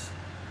folks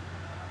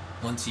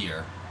once a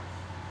year,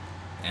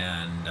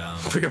 and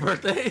for your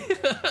birthday.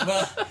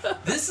 well,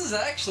 this is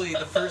actually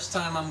the first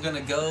time I'm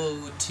gonna go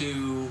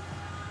to.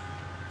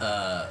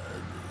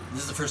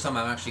 This is the first time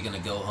I'm actually gonna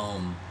go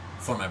home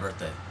for my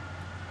birthday.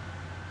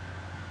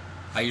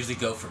 I usually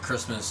go for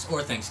Christmas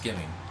or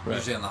Thanksgiving,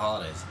 usually on the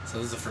holidays. So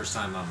this is the first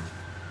time I'm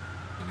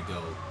gonna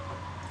go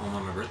home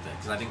on my birthday,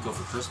 because I didn't go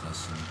for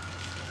Christmas. And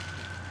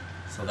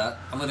So that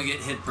I'm gonna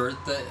hit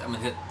birthday. I'm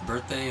gonna hit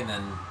birthday, and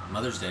then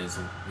Mother's Day is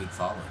the week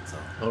following. So.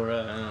 All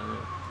right.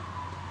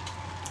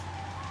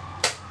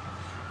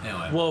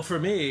 Anyway. Well, for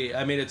me,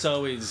 I mean, it's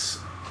always.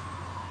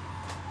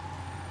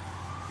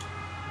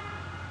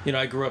 You know,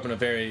 I grew up in a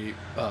very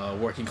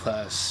working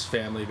class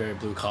family, very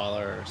blue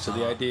collar. So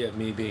the idea of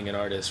me being an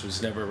artist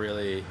was never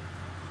really, it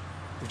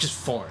was just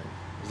foreign.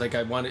 It was like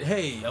I want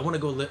to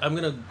go. I'm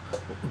gonna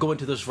go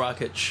into this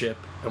rocket ship,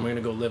 and we're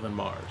gonna go live on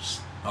Mars.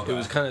 Okay. It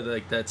was kind of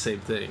like that same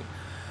thing.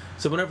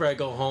 So whenever I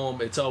go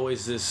home, it's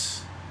always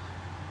this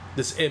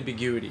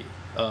ambiguity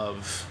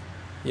of,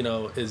 you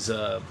know, is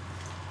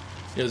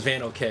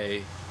Van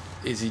okay?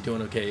 Is he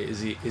doing okay? Is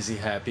he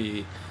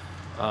happy?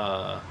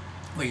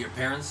 Wait, your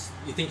parents?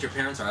 You think your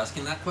parents are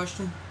asking that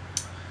question,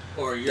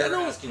 or you're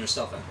asking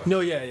yourself that question? No,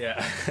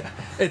 yeah.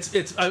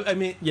 it's. I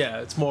mean,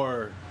 yeah. It's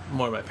more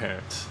my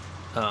parents.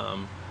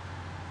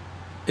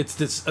 It's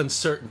this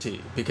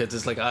uncertainty because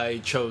it's like I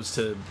chose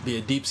to be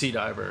a deep sea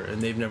diver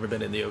and they've never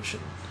been in the ocean,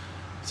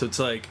 so it's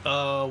like,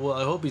 oh well,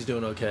 I hope he's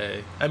doing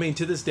okay. I mean,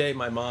 to this day,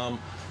 my mom,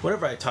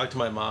 whenever I talk to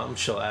my mom,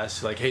 she'll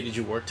ask like, hey, did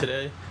you work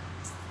today?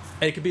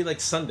 And it could be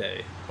like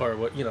Sunday or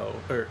what, you know,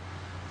 or.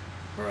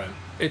 Right.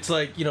 It's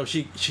like, you know,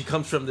 she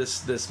comes from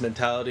this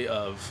mentality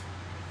of,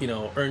 you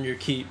know, earn your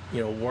keep,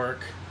 you know,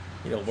 work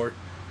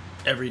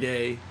every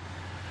day.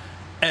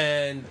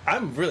 And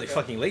I'm really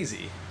fucking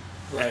lazy.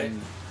 Right.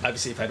 And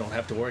obviously if I don't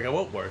have to work, I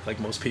won't work. Like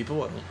most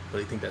people, I don't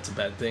really think that's a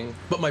bad thing.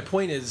 But my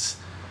point is,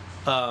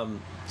 so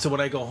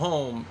when I go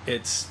home,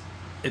 it's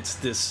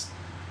this,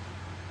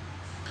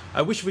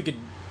 I wish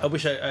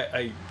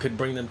I could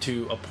bring them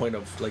to a point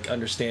of like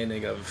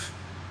understanding of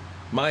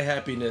my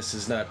happiness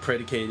is not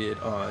predicated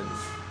on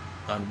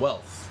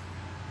wealth.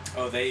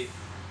 Oh,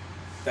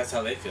 that's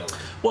how they feel.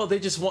 Well, they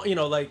just want, you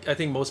know, like I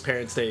think most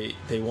parents they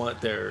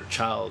want their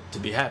child to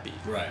be happy.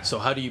 Right. So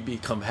how do you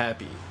become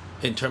happy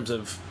in terms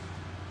of,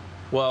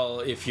 well,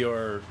 if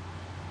you're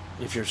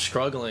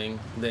struggling,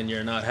 then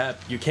you're not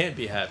happy. You can't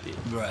be happy.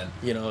 Right.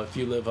 You know, if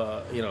you live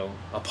a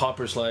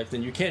pauper's life,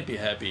 then you can't be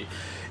happy.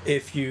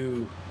 If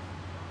you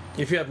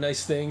have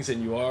nice things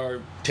and you are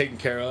taken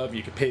care of,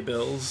 you can pay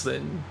bills,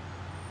 then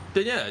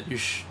yeah,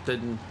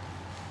 then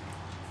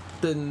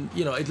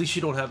you know, at least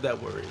you don't have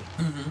that worry.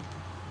 Mm-hmm.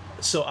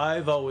 So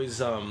I've always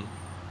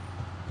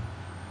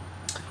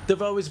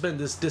there've always been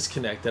this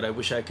disconnect that I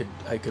wish I could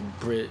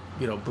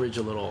bridge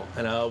a little,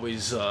 and I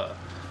always I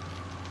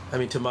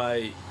mean,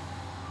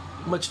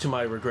 much to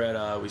my regret,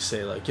 I always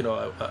say, like, you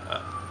know,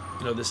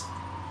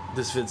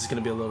 this vid's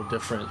gonna be a little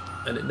different,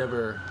 and it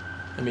never,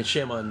 I mean,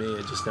 shame on me,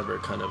 it just never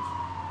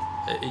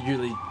it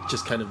really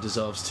just kind of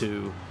dissolves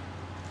to,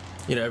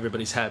 you know,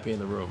 everybody's happy in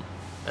the room,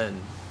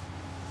 and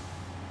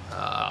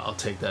I'll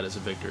take that as a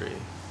victory.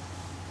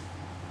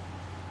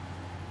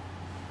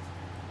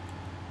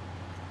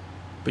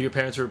 But your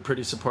parents were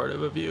pretty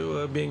supportive of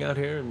you being out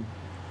here and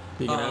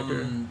being an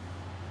actor?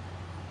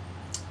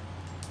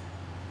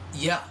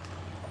 Yeah.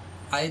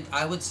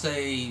 I would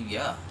say,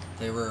 yeah.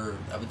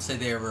 I would say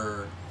they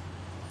were...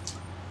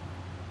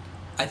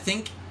 I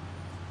think,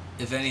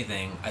 if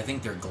anything, I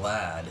think they're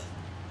glad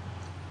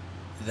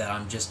that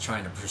I'm just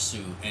trying to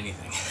pursue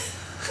anything.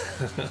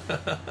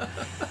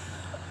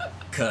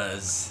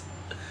 Because,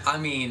 I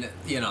mean,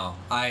 you know,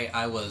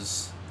 I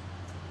was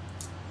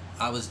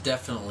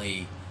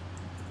definitely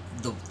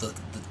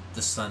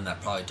the son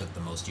that probably took the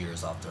most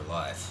years off their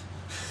life.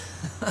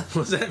 What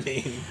does that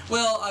mean?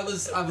 Well, I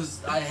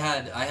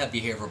had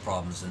behavioral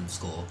problems in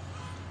school,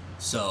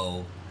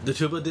 so the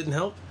tuba didn't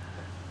help.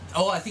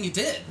 Oh, I think it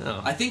did.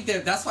 Oh. I think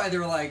that's why they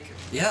were like,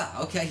 yeah,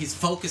 okay, he's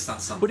focused on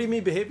something. What do you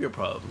mean behavior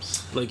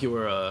problems? Like you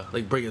were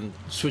like bringing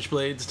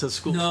switchblades to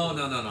school? No,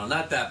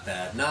 not that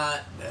bad. I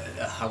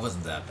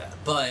wasn't that bad,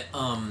 but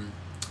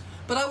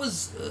I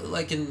was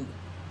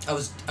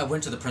I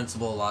went to the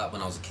principal a lot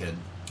when I was a kid.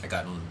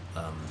 I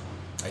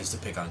used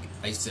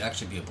to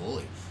actually be a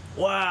bully.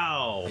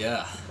 Wow.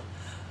 Yeah.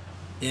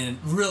 And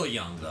really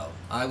young though.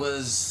 I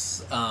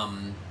was,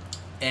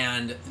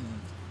 and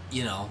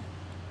you know,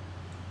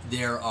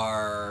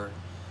 I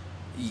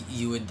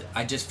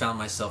just found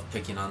myself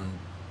picking on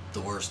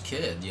the worst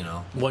kid, you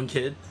know. One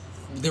kid?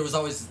 There was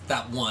always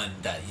that one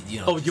that,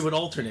 you know. Oh, you would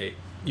alternate.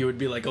 You would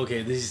be like,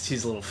 okay,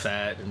 he's a little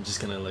fat, I'm just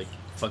gonna like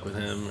fuck with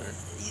him. Or...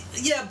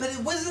 Yeah, but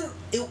it wasn't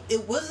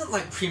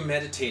like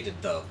premeditated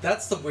though.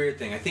 That's the weird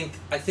thing. I think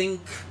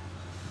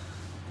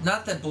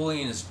not that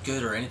bullying is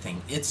good or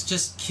anything. It's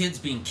just kids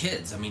being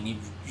kids. I mean,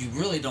 you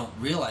really don't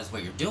realize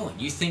what you're doing.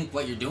 You think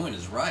what you're doing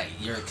is right.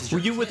 Were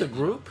you with a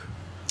group?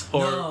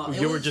 Or no,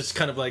 you were just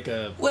kind of like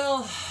a...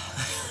 Well,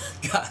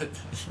 God,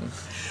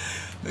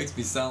 makes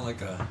me sound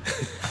like I'm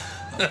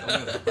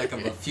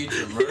a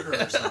future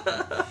murderer or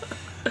something.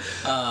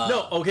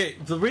 No, okay.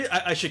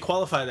 I should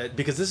qualify that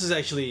because this is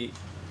actually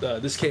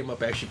this came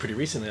up actually pretty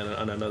recently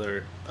on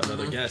another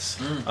guest.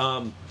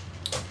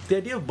 The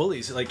idea of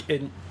bullies, like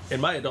in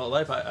my adult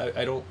life,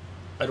 I don't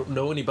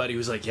know anybody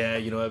who's like, yeah,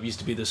 you know, I used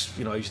to be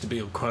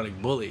a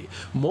chronic bully.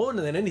 More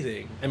than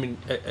anything, I mean,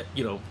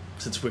 you know,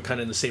 since we're kind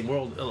of in the same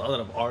world, a lot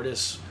of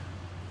artists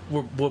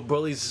were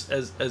bullies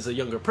as a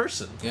younger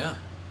person. Yeah.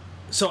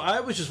 So I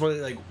was just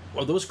wondering, like,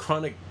 are those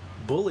chronic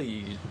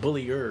bullies?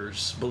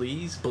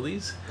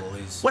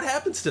 What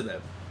happens to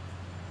them?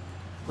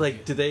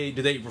 Like, do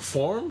they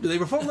reform? Do they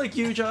reform like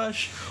you,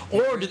 Josh,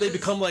 or do they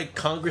become like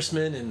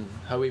congressmen and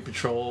highway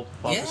patrol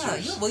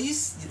officers? Yeah. Well,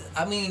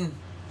 I mean,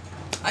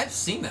 I've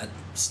seen that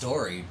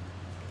story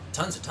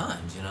tons of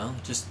times.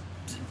 Just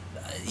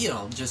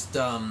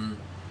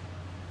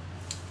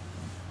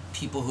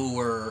people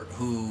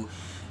who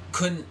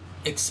couldn't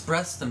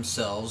express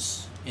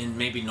themselves in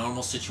maybe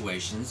normal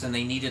situations, and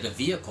they needed a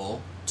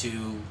vehicle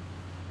to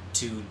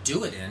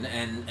do it in,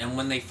 and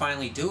when they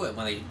finally do it,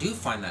 when they do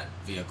find that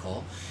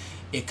vehicle,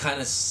 it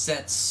kind of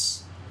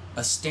sets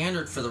a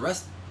standard for the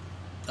rest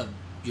of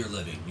your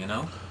living,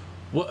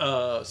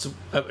 Well, so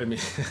I mean,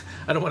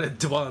 I don't want to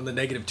dwell on the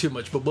negative too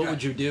much, but what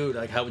would you do?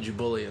 Like, how would you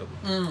bully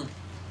them?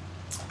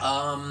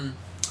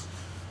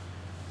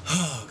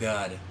 Oh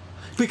God.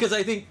 Because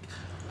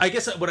I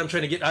guess what I'm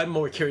trying to get, I'm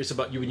more curious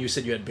about you when you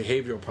said you had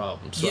behavioral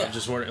problems. So Yeah. I'm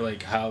just wondering,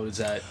 like, how is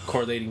that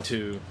correlating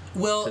to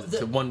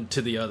one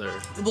to the other?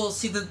 Well,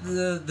 see,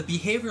 the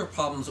behavioral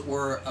problems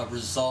were a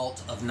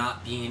result of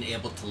not being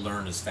able to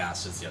learn as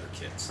fast as the other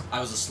kids. I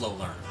was a slow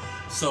learner.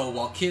 So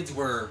while kids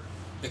were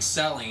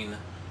excelling,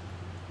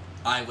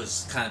 I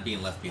was kind of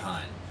being left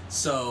behind.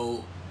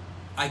 So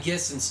I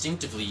guess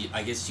instinctively,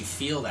 you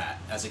feel that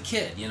as a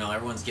kid.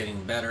 Everyone's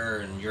getting better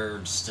and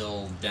you're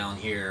still down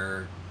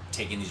here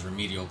taking these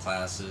remedial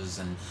classes,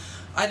 and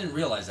I didn't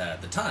realize that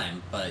at the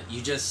time, but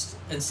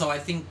and so I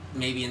think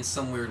maybe in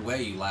some weird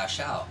way you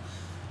lash out,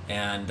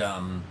 and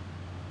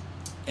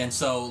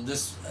so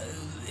this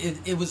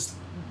it was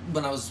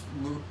when I was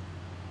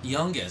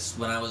youngest,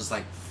 when I was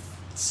like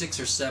 6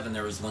 or 7,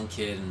 there was one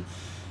kid,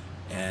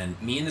 and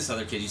me and this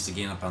other kid used to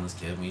gang up on this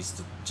kid, and we used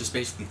to just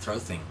basically throw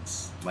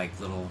things like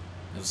little,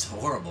 it was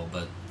horrible,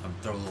 but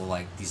throw little,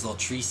 like, these little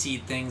tree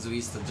seed things. We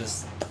used to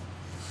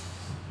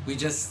it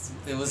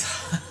was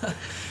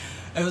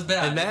it was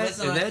bad. And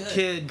that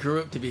kid grew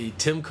up to be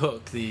Tim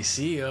Cook, the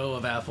CEO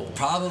of Apple.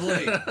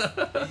 Probably.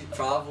 He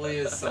probably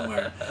is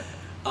somewhere.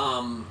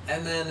 And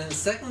then in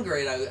 2nd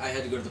grade, I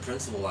had to go to the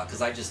principal a lot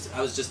because I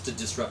was just a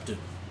disruptive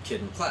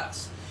kid in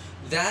class.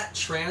 That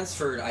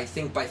transferred, I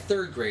think, by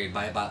 3rd grade,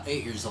 by about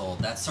 8 years old,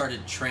 that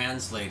started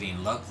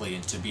translating, luckily,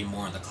 into being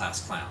more of the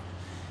class clown.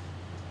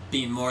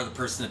 Being more the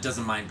person that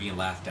doesn't mind being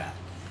laughed at.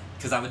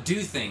 Because I would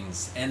do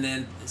things, and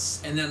then.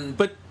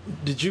 But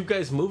did you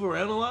guys move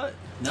around a lot?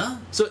 No.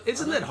 So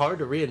isn't that hard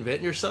to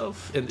reinvent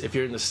yourself if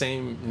you're in the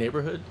same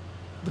neighborhood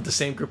with the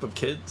same group of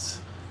kids?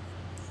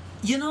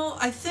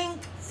 I think,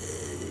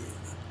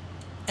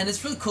 and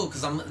it's really cool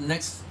because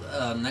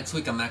next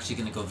week I'm actually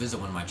going to go visit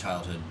one of my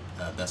childhood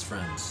best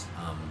friends.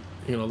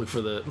 You're gonna look for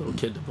the little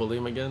kid to bully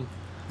him again?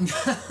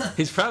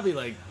 He's probably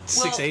like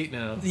 6'8"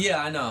 now.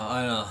 Yeah, I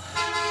know.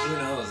 Who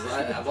knows?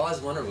 I've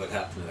always wondered what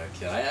happened to that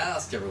kid. I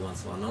ask every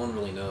once in a while. No one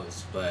really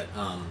knows. But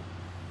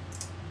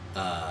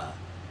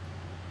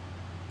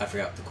I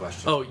forgot the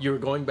question. Oh, you were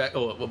going back.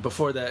 Oh, well,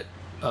 before that,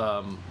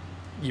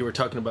 you were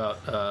talking about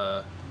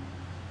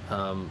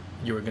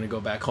you were going to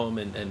go back home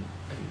and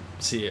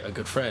see a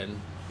good friend.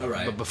 All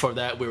right. But before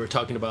that, we were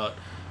talking about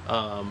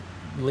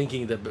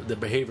linking the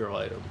behavioral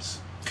items.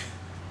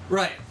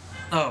 Right.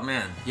 Oh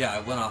man. Yeah, I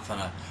went off on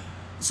a.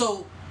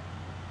 So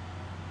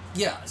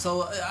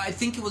I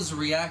think it was a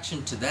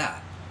reaction to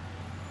that,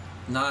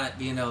 not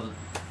being able to,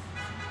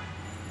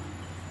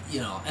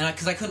 and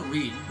because I couldn't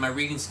read, my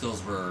reading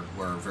skills were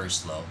very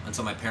slow, and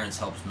so my parents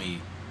helped me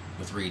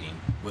with reading,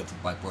 with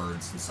like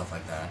words and stuff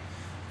like that,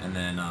 and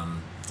then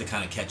to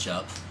kind of catch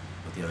up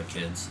with the other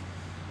kids.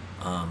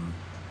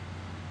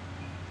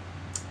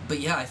 But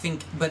yeah, I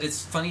think, but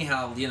it's funny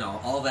how,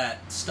 all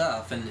that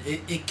stuff, and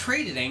it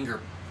created anger,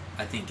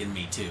 I think, in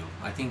me too.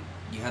 I think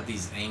you have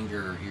these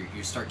anger,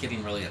 you start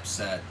getting really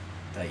upset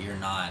that you're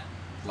not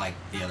like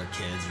the other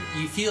kids.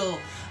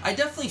 I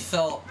definitely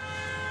felt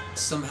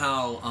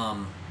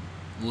somehow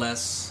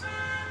less,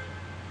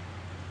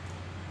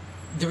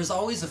 there was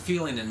always a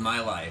feeling in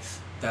my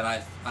life that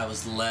I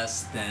was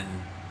less than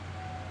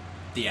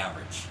the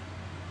average.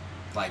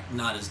 Like,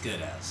 not as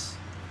good as.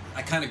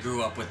 I kind of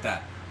grew up with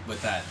that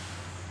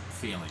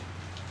feeling.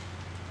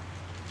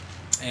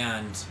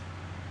 And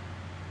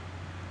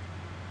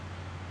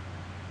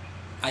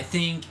I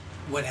think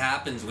what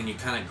happens when you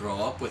kind of grow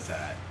up with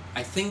that,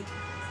 I think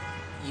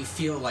you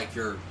feel like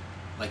you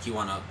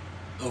want to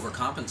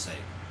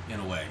overcompensate in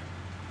a way.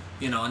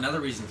 Another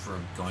reason for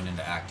going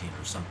into acting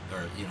or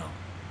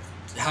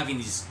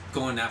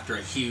going after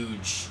a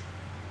huge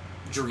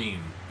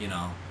dream,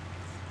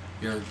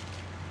 you're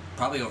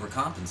probably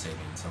overcompensating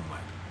in some way.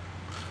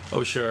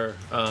 Oh, sure.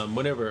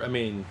 Whenever, I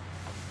mean,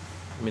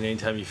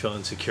 anytime you feel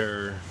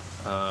insecure,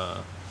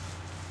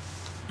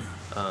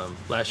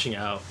 lashing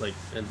out, like,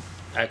 and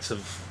acts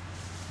of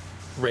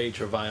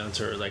rage or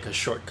violence are like a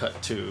shortcut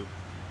to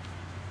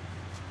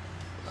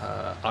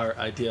our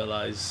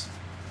idealized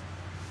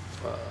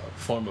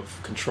form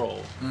of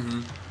control.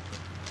 Mm-hmm.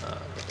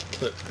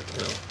 But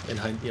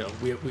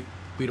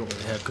we don't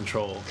really have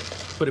control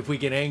but if we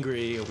get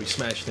angry or we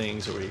smash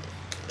things or we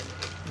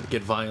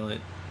get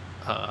violent,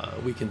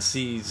 we can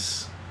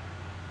seize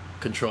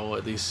control,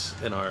 at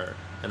least in our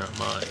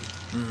mind.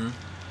 Mm-hmm.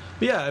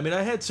 But yeah, I mean,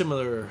 I had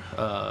similar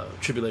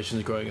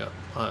tribulations growing up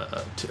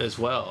as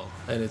well,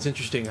 and it's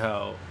interesting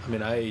how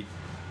I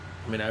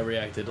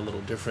reacted a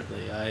little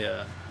differently.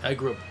 I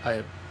grew up.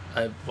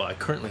 I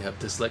currently have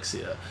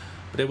dyslexia,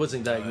 but it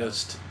wasn't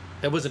diagnosed.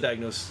 It wasn't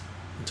diagnosed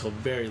until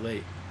very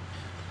late.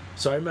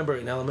 So I remember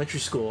in elementary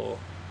school,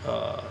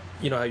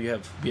 you know how we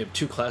have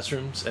 2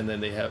 classrooms, and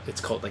then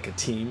it's called like a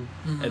team,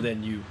 mm-hmm. and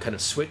then you kind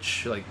of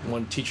switch. Like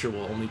one teacher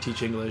will only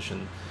teach English,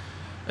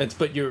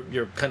 but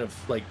you're kind of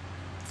like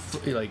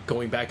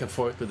going back and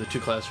forth with the 2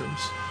 classrooms.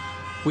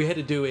 We had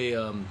to do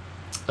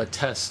a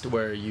test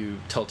where you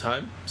tell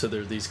time. So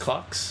there are these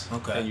clocks,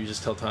 and you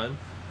just tell time,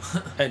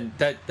 and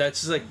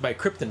that's like my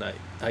kryptonite.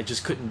 I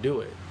just couldn't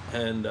do it,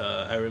 and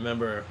I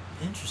remember.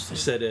 Interesting.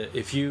 Said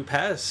if you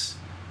pass,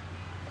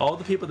 all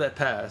the people that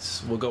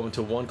pass will go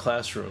into one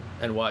classroom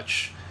and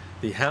watch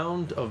The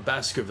Hound of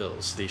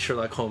Baskervilles, the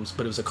Sherlock Holmes,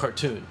 but it was a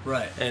cartoon.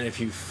 Right. And if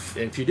you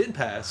didn't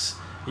pass,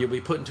 you'll be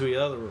put into the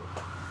other room.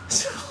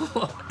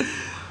 So,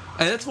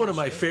 and that's one of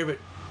my favorite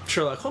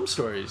Sherlock Holmes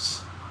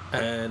stories.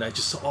 And I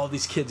just saw all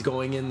these kids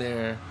going in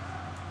there,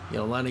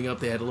 lining up.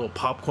 They had a little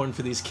popcorn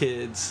for these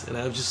kids, and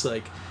I was just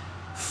like,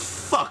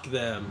 "Fuck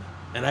them!"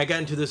 And I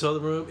got into this other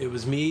room. It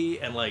was me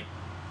and like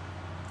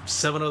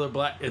 7 other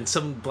black kids.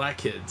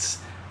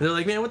 And they're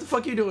like, "Man, what the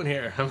fuck are you doing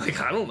here?" I'm like,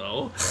 "I don't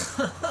know."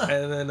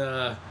 And then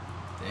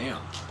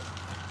damn.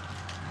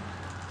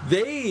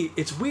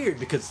 It's weird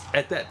because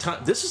at that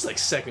time, this was like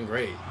 2nd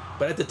grade,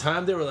 but at the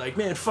time they were like,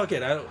 "Man, fuck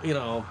it."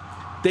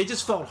 They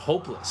just felt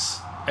hopeless.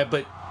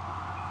 But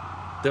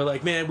they're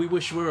like, "Man, we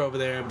wish we were over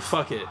there, but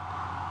fuck it."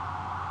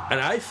 And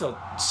I felt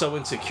so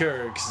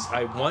insecure because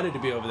I wanted to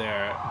be over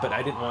there, but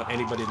I didn't want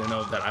anybody to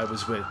know that I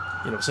was with,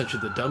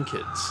 essentially the dumb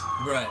kids.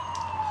 Right.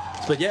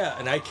 But yeah,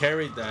 and I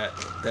carried that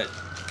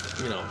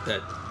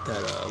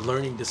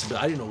learning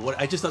disability. I didn't know what.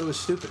 I just thought it was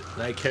stupid,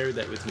 and I carried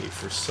that with me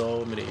for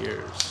so many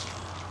years.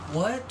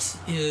 What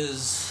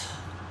is?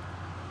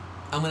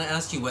 I'm going to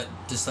ask you what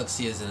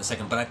dyslexia is in a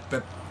second, but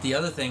the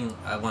other thing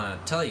I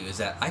want to tell you is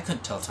that I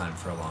couldn't tell time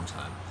for a long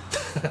time.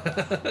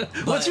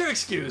 What's your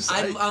excuse?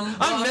 I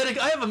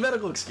have a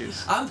medical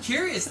excuse. I'm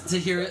curious to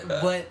hear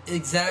what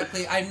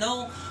exactly. I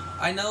know.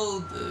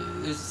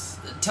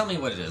 Tell me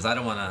what it is. I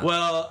don't want to.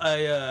 Well,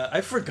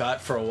 I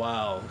forgot for a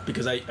while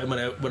because when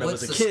I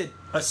was a kid,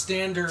 a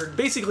standard.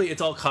 Basically,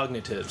 it's all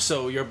cognitive.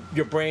 So your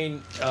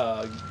brain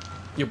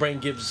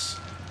gives.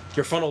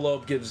 Your frontal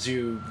lobe gives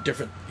the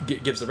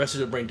rest of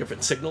your brain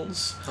different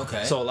signals.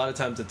 Okay. So a lot of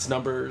times it's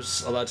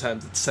numbers, a lot of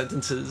times it's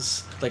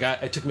sentences. Like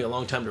it took me a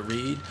long time to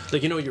read.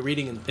 Like you're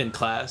reading in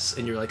class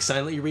and you're like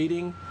silently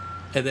reading,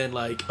 and then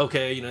like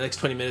next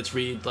 20 minutes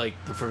read like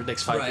the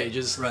next 5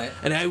 pages. Right.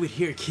 And I would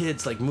hear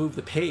kids like move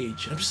the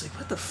page, and I'm just like,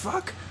 what the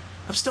fuck?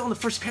 I'm still in the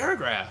first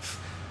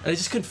paragraph, and I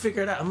just couldn't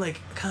figure it out. I'm like,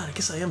 God, I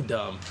guess I am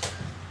dumb.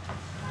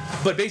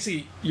 But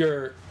basically,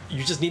 you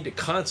just need to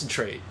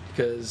concentrate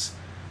because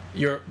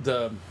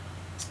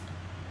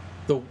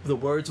the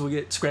words will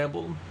get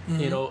scrambled.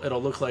 Mm-hmm. It'll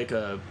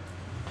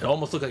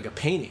almost look like a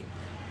painting,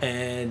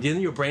 and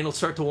then your brain will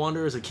start to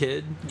wander as a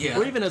kid,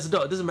 or even as an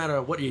adult. It doesn't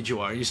matter what age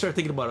you are. You start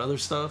thinking about other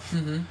stuff.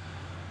 Mm-hmm.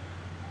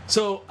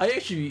 So I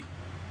actually,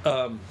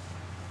 I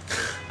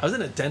was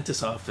in a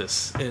dentist's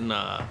office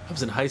I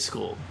was in high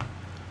school.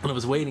 When I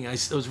was waiting, I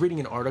was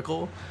reading an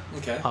article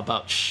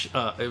about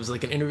it was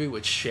like an interview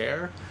with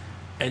Cher,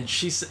 and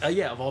she said,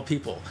 of all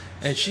people,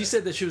 and she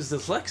said that she was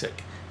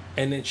dyslexic,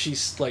 and then she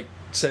said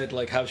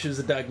how she was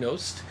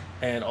diagnosed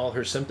and all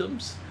her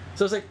symptoms.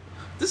 So I was like,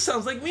 this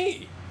sounds like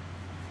me.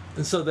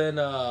 And so then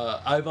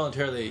I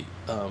voluntarily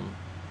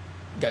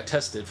got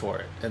tested for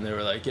it, and they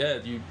were like, yeah,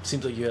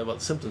 seems like you have all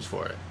the symptoms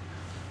for it.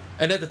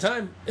 And at the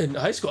time in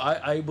high school,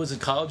 I wasn't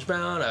college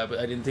bound. I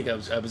didn't think I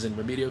was in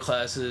remedial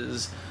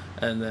classes,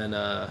 and then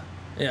I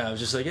was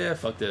just like, yeah,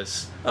 fuck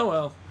this. Oh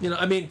well,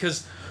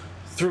 because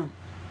through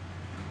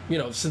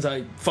since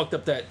I fucked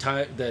up that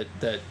time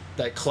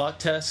that clock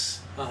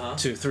test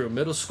through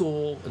middle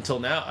school until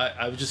now,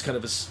 I was just kind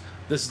of this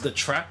is the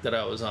track that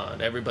I was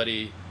on.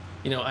 Everybody,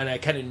 and I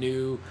kind of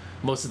knew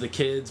most of the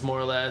kids more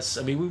or less.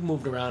 I mean, we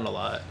moved around a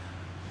lot,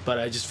 but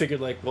I just figured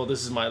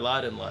this is my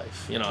lot in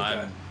life.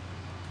 And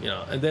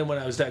then when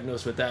I was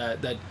diagnosed with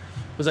that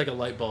was like a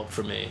light bulb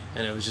for me,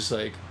 and it was just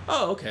like,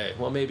 oh, okay,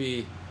 well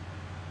maybe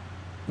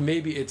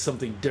it's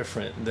something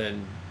different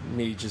than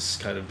me just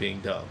kind of being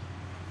dumb.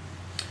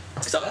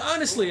 So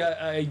honestly,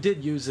 I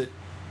did use it.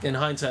 In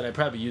hindsight, I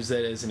probably used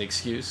that as an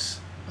excuse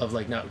of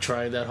not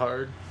trying that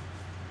hard,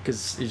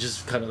 because it's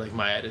just kind of like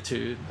my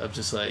attitude of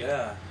just like,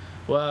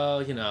 well,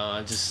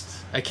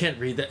 I can't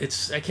read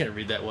that. I can't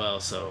read that well,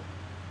 so.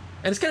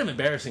 And it's kind of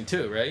embarrassing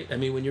too, right? I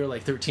mean, when you're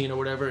 13 or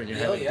whatever and you're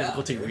having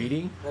difficulty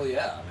reading. Well,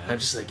 yeah, man. I'm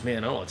just like, man,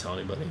 I don't want to tell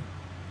anybody.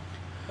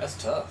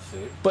 That's tough,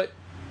 dude. But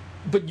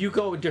but you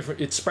go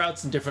different. It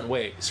sprouts in different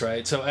ways,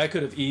 right? So I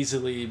could have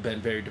easily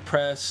been very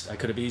depressed. I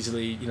could have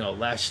easily,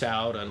 lashed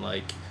out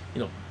on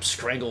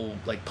strangle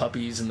like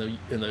puppies in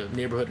the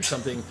neighborhood or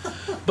something.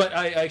 But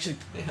I actually,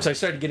 so I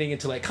started getting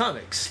into like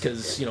comics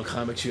because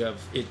comics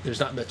there's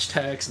not much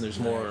text and there's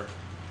more,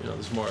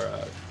 there's more,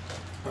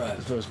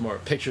 there's more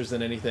pictures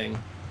than anything,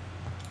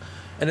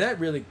 and that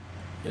really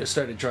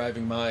started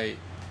driving my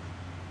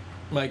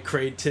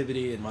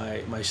creativity and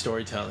my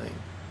storytelling.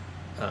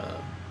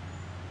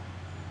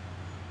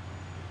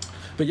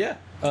 But yeah,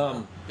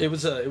 it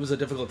was a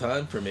difficult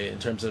time for me in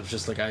terms of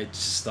just like I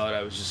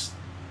just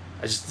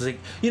think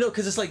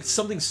because it's like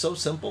something so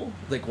simple,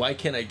 like why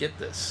can't I get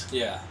this?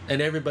 Yeah.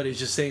 And everybody's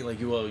just saying like,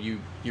 well, you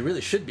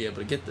really should be able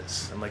to get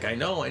this. I'm like, I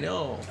know.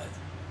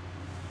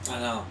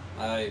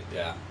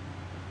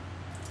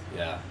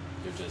 Yeah.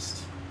 You're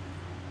just.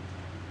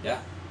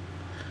 Yeah.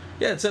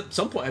 Yeah. It's at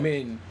some point. I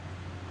mean,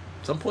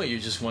 some point you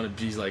just want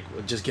to be like,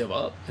 just give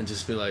up and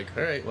just be like,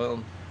 all right,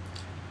 well,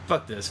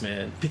 fuck this,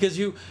 man, because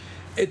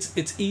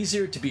it's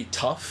easier to be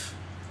tough,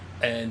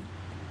 and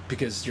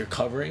because you're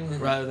covering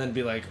rather than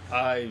be like,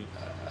 I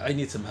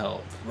need some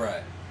help.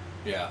 Right.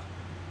 Yeah.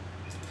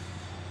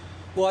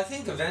 Well, I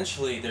think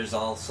eventually there's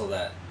also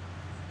that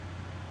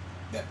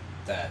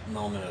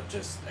moment of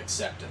just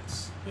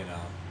acceptance,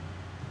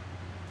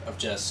 of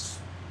just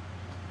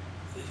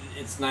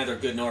it's neither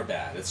good nor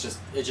bad. It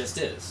just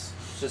is.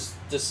 It's just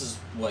this is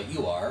what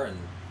you are,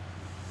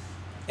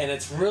 and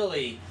it's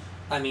really,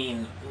 I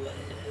mean,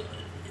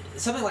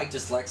 something like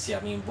dyslexia.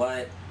 I mean,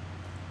 what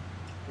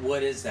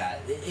is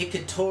that? It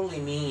could totally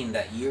mean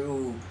that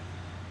you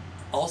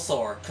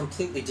also are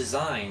completely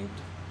designed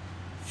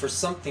for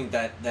something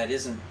that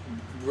isn't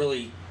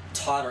really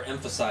taught or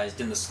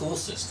emphasized in the school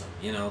system.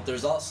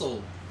 There's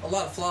also a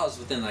lot of flaws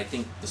within, I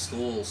think, the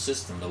school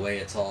system, the way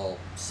it's all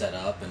set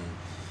up and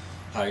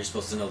how you're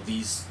supposed to know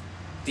these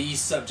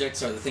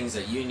subjects are the things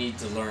that you need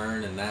to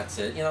learn, and that's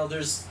it.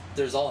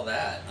 There's all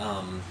that.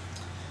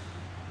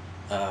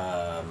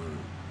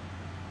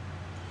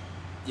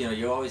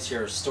 You always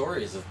hear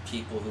stories of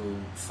people who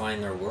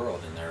find their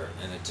world they're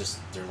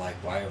like,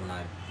 why haven't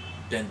I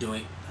been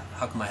doing?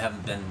 How come I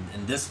haven't been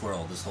in this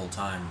world this whole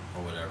time,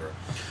 or whatever?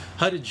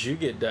 How did you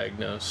get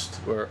diagnosed,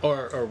 or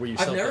were you?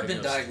 I've never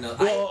been diagnosed.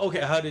 Well,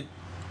 okay. How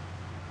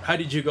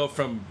did you go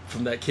from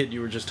that kid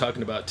you were just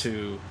talking about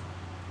to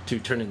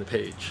turning the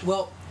page?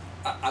 Well,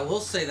 I will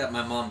say that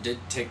my mom did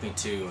take me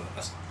to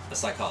a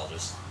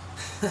psychologist,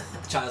 a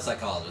child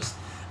psychologist.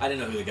 I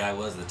didn't know who the guy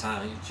was at the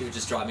time. She would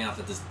just drop me off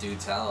at this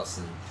dude's house,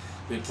 and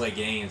we'd play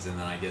games, and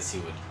then I guess he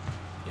would,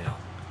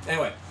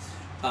 Anyway.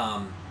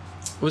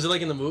 Was it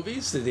like in the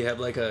movies? Did he have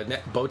like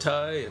a bow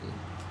tie?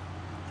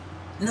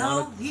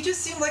 No, he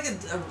just seemed like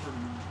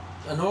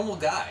a normal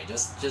guy.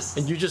 Just.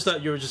 And you just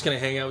thought you were just gonna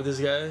hang out with this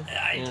guy?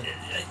 I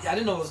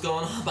didn't know what was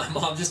going on. My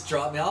mom just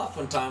dropped me off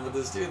one time with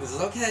this dude. This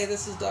is okay.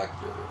 This is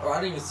Doctor. Or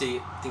I didn't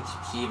even think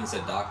she even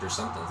said doctor or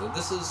something. So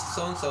this is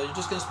so and so. You're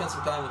just gonna spend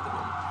some time with him.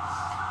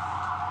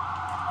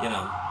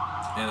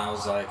 And I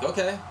was like,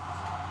 okay.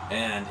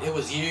 And it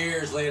was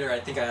years later, I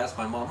think I asked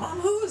my mom,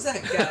 who was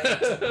that guy you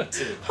took me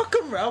to? How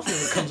come Ralph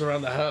never comes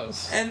around the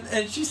house? And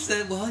she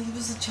said, well, he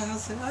was a child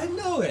psycho. I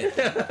know it.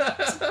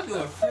 You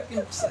were a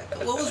freaking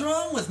psycho. What was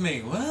wrong with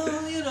me? Well,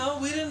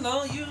 we didn't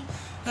know you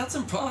had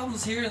some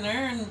problems here and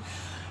there,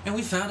 and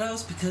we found out it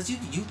was because you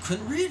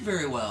couldn't read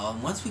very well.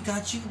 And once we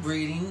got you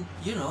reading,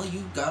 you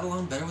got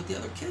along better with the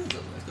other kids. I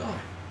was like, oh,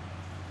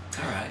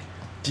 all right.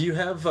 Do you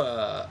have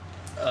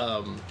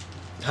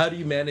how do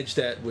you manage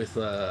that with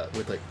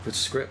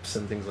scripts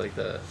and things like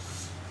that?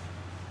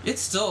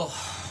 It's still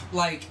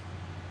like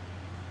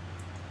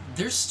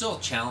there's still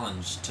a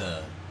challenge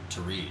to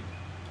read.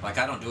 Like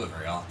I don't do it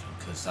very often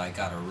because I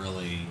gotta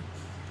really.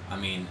 I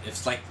mean,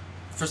 it's like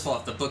first of all,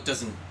 if the book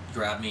doesn't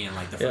grab me in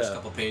like the first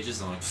couple pages,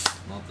 I'm like,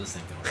 well, this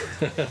ain't gonna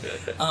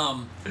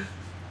work.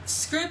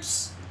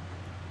 Scripts.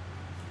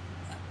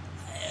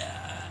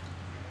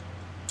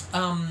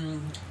 I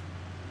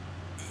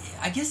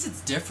guess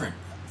it's different.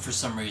 For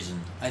some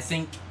reason, I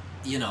think,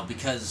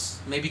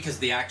 because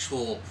the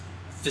actual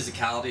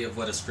physicality of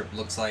what a script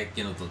looks like,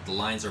 the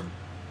lines are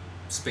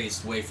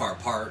spaced way far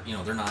apart.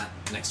 They're not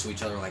next to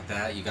each other like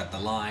that. You got the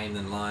line,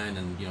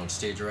 and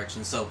stage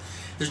direction. So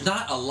there's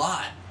not a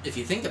lot, if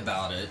you think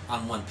about it,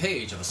 on one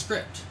page of a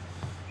script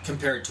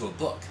compared to a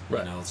book.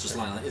 Right. It's just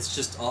line. It's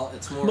just all.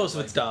 It's more. Most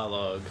of it's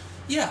dialogue.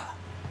 Yeah,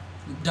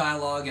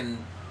 dialogue and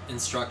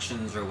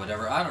instructions or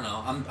whatever. I don't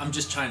know. I'm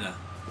just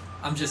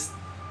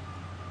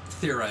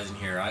theorizing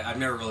here. I've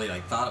never really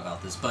thought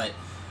about this, but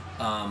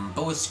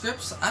with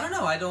scripts, I don't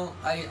know.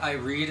 I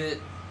read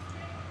it.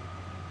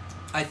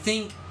 I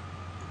think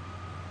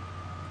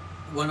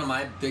one of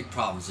my big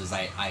problems is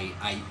I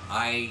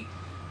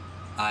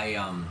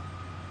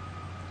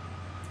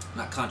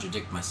not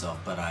contradict myself,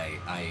 but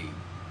I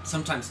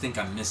sometimes think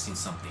I'm missing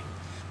something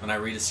when I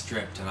read a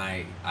script, and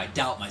I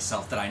doubt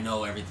myself that I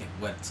know everything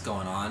what's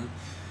going on.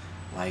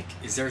 Like,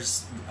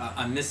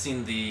 I'm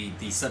missing the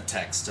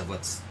subtext of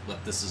what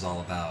this is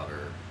all about,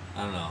 or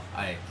I don't know.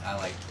 I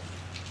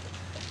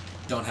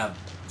don't have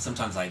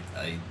sometimes I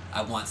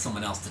want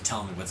someone else to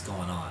tell me what's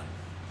going on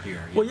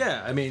here. Well,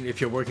 yeah. I mean,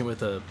 if you're working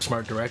with a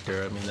smart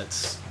director, I mean,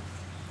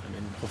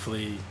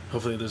 hopefully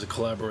there's a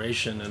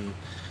collaboration and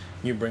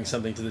you bring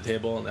something to the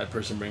table and that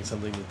person brings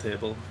something to the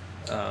table.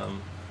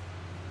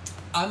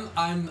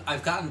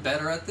 I've gotten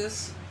better at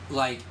this.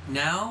 Like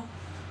now,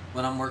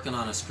 when I'm working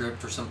on a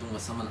script or something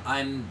with someone,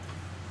 I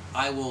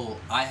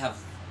have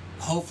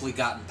hopefully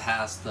gotten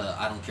past the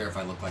I don't care if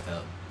I look like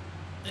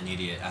an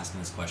idiot asking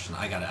this question.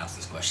 I gotta ask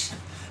this question,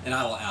 and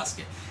I will ask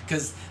it.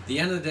 Because at the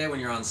end of the day, when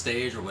you're on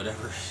stage or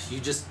whatever, you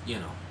just you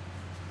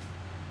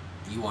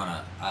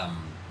wanna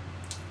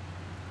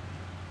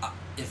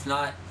if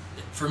not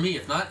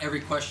every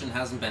question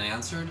hasn't been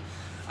answered,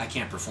 I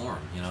can't perform.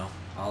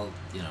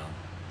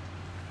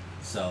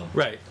 So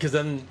right, because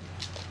then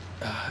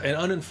an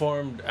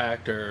uninformed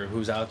actor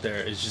who's out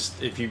there is just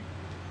you're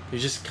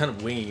just kind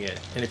of winging it,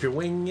 and if you're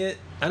winging it,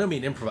 I don't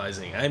mean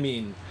improvising. I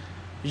mean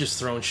you're just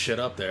throwing shit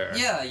up there.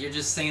 Yeah, you're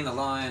just saying the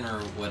line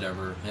or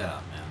whatever. Yeah,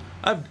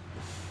 man.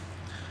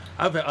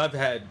 I've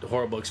had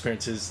horrible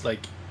experiences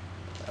like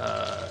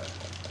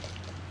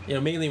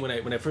mainly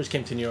when I first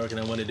came to New York and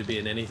I wanted to be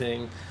in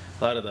anything.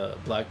 A lot of the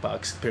black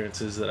box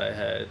appearances that I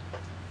had,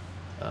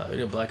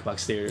 black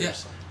box theaters. Yeah.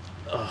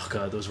 Oh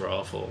god, those were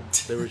awful.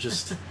 They were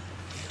just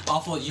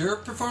awful. Your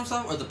performance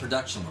or the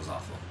production was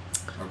awful,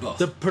 or both?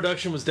 The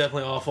production was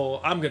definitely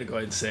awful. I'm gonna go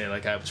ahead and say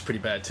I was pretty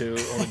bad too,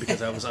 only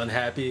because I was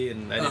unhappy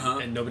and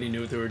and nobody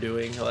knew what they were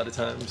doing a lot of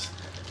times.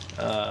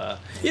 I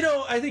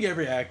think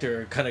every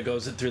actor kind of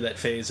goes through that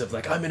phase of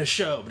like, I'm in a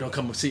show, but don't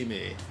come see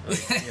me.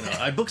 Like,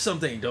 I booked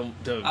something, don't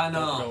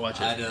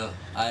watch it. I do.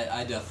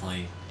 I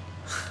definitely.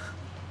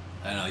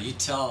 I know.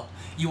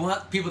 You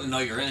want people to know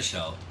you're in a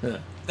show. Yeah.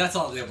 That's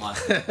all they want.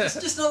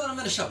 Just know that I'm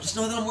in a show. Just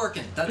know that I'm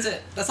working. That's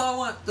it. That's all I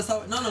want.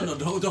 No.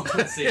 Don't come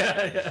and see it.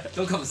 Yeah.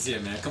 Don't come and see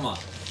it, man. Come on.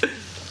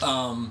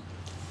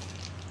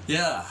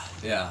 Yeah.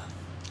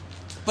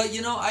 But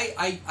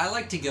I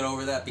like to get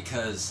over that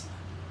because,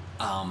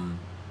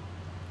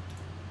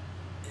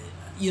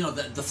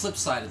 the flip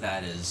side of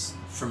that is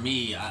for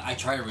me. I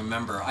try to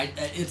remember.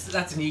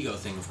 That's an ego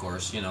thing, of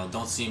course.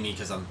 Don't see me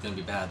because I'm gonna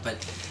be bad.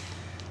 But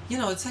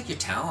it's like your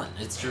talent.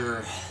 It's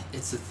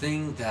a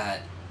thing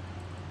that.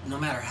 No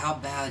matter how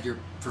bad your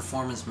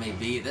performance may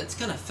be, that's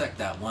going to affect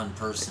that one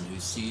person who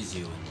sees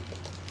you,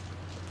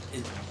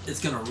 and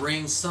it's going to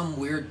ring some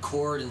weird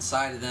chord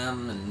inside of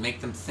them and make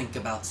them think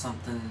about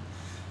something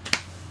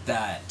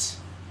that,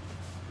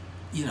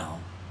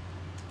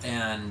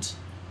 and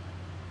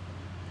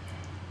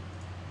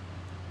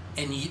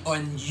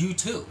you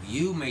too.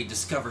 You may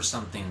discover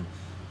something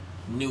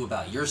new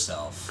about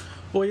yourself.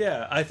 Well,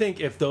 yeah, I think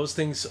if those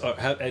things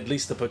have at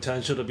least the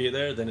potential to be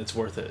there, then it's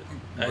worth it.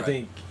 Right. I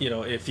think,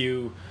 if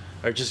you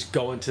are just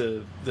going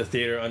to the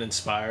theater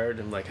uninspired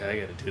and like,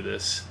 I got to do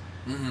this,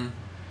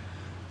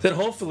 then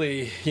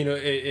hopefully,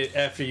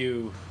 after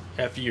you're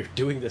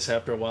doing this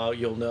after a while,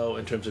 you'll know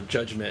in terms of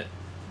judgment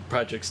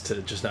projects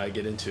to just not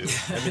get into.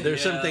 I mean,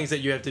 there's some things that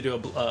you have to do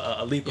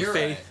a leap of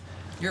faith. Right.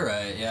 You're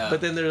right, yeah.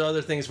 But then there's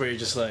other things where you're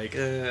just like,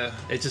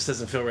 it just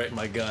doesn't feel right in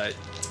my gut.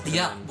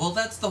 Yeah, well,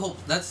 that's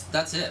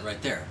it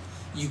right there.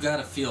 You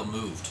gotta feel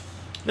moved.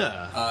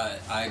 Yeah.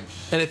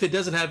 And if it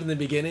doesn't happen in the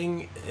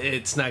beginning,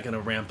 it's not gonna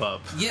ramp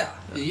up. Yeah,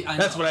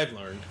 that's what I've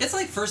learned. It's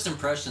like first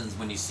impressions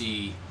when you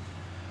see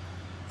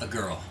a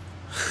girl.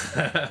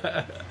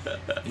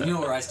 You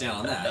know where I stand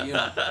on that.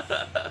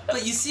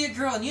 But you see a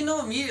girl, and you know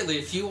immediately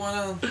if you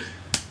want to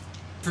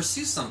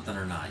pursue something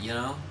or not.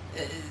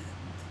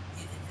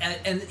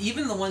 And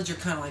even the ones you're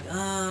kind of like,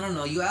 I don't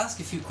know. You ask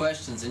a few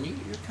questions, and you're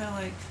kind of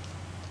like,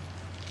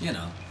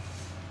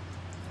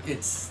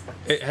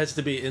 It has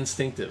to be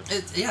instinctive.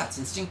 It's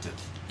instinctive.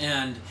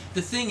 And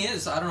the thing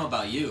is, I don't know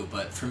about you,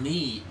 but for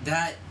me,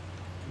 that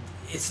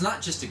it's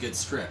not just a good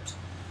script.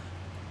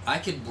 I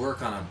could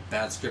work on a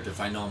bad script if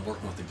I know I'm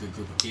working with a good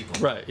group of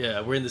people. Right, yeah,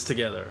 we're in this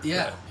together.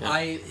 Yeah.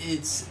 Right,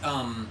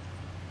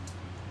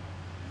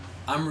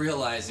 I'm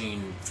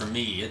realizing, for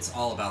me, it's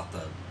all about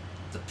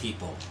the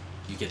people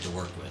you get to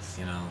work with,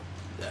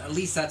 At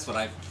least that's what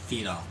I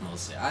feed off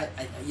mostly.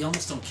 You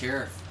almost don't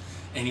care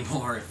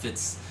anymore if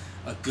it's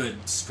a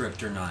good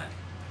script or not.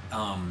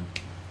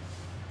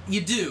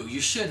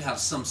 You should have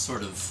some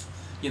sort of,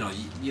 you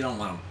don't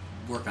want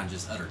to work on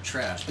just utter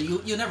trash, but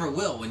you never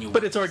will when you work.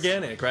 But it's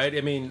organic, right?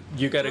 I mean,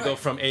 you got to go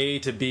from A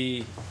to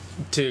B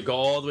to go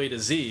all the way to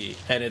Z,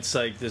 and it's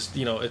like this,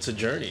 it's a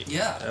journey.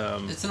 Yeah,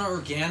 it's an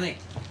organic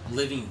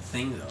living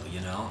thing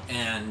though,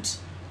 and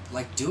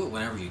like do it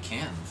whenever you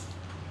can,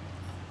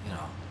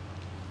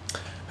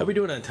 How are we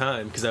doing on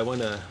time? Because I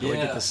want to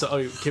get this.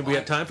 Oh, can we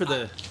have time for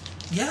the?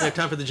 Yeah. We have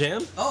time for the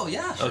jam? Oh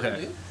yeah. Sure,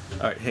 okay. Dude.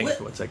 All right, hang on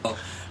for 1 second.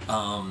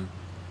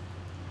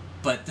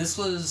 But this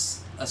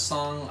was a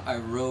song I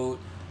wrote.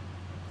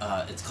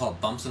 It's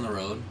called "Bumps in the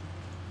Road,"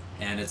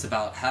 and it's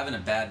about having a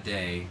bad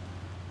day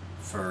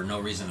for no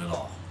reason at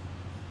all.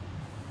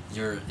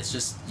 It's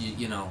just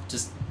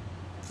just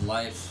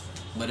life,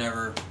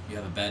 whatever. You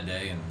have a bad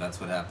day, and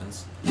that's what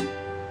happens.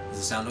 Does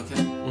it sound okay?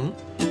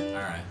 Mm-hmm.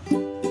 All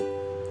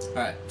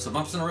right. So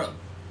bumps in the road.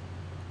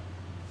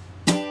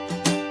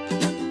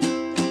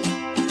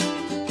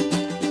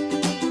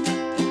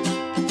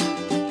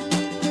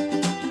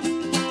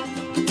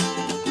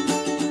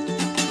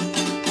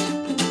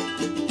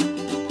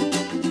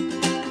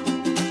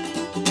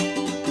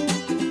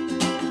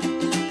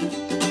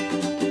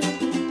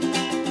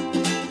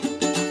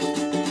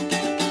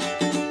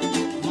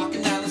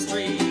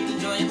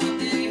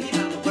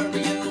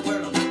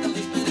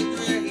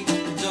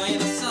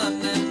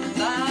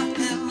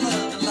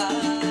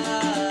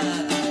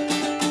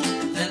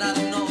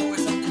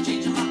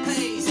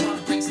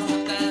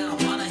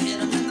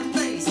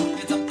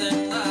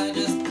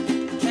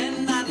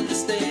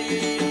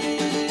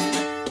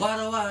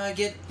 I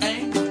get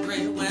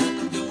angry when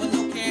I'm doing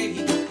okay?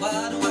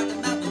 Why do I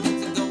get mad when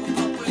things are going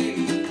my way?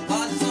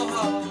 Why is it so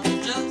hard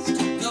just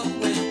to go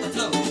with the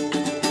flow?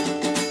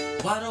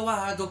 Why do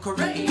I go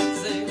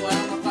crazy? Why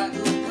am I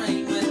fighting with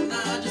rain when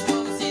I just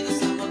want to see the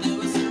summer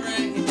Lewis and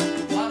rain?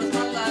 Why does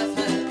my life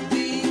have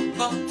these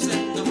bumps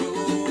in the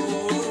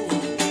road?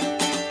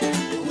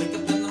 I wake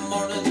up in the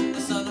morning, the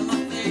sun in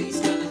my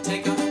face, gonna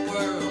take on the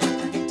world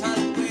like a big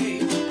tidal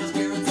wave. My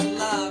spirit's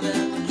alive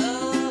and I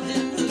love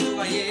him who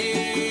I am.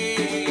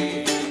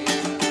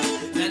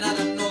 And I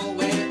don't know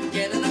where to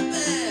get in a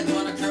bed,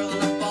 wanna curl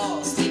in a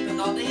ball, sleeping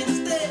all day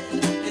instead.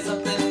 It's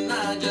something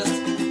I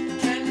just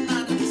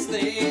cannot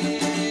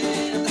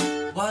understand.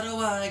 Why do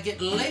I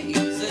get lazy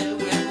when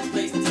there's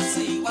place to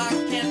see? Why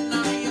can't I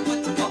hear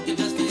what you're talking,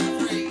 just be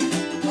afraid?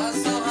 Why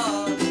so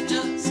hard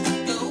just to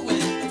go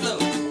with the flow?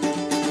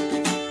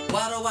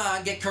 Why do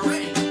I get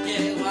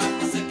cranky? Why am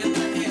I sick in the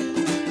head?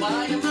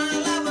 Why am I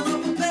laughing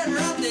off a better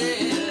out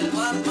there?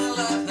 Why does my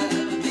life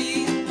have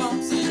these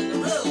bumps in the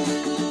road?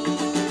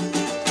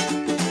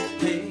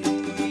 Hey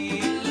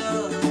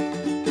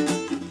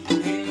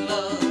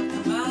love,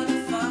 come out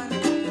and find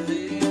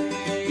me.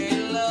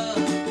 Hey love,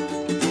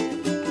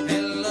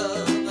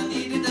 I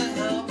need you to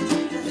help me.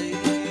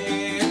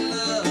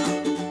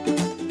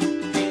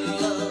 Hey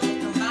love,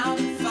 come out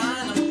and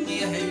find me.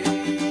 Hey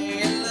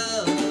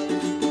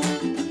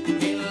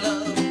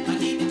love, I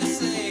need you to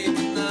save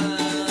me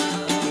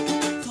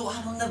now. So I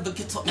don't ever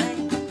get so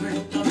angry,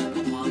 don't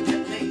ever wanna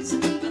get lazy,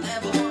 don't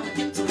ever wanna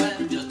get so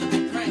mad, just to be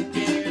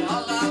cranky.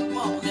 All I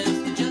want is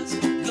to just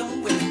go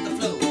with the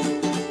flow.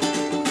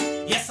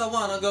 Yes, I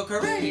wanna go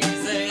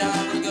crazy, I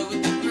wanna go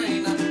with the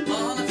grain. I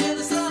wanna feel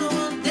the sun, I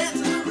wanna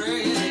dance in the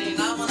rain.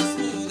 I wanna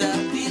smooth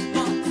out these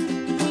bumps,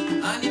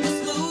 I need to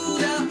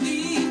smooth out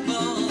these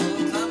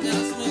bumps. I'm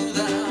gonna smooth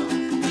out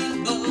these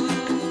bumps.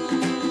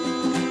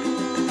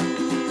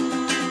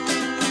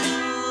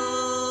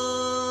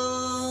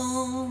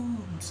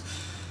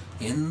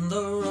 In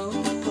the road.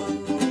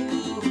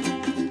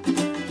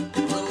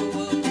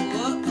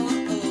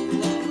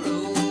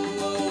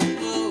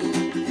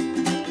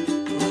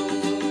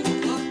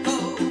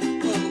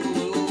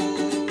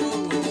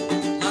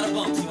 Lot of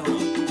bumps in the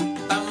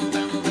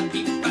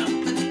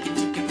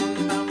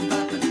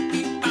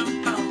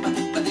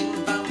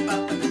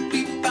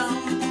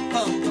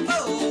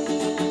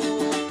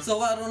road. So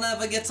I don't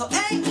ever get so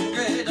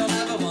angry, don't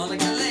ever wanna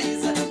get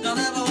lazy, don't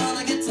ever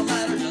wanna get so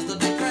mad or just a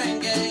bit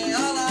cranky.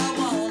 All I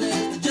want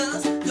is to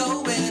just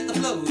go with the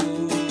flow.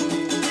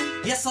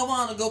 Yes, I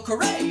wanna go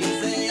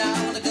crazy, I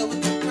wanna go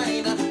with the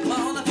grain. I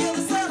wanna feel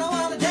the sun, I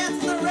wanna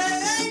dance in the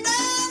rain. I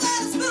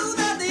gotta smooth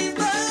out these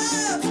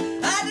bumps,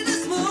 I need to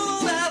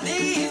smooth out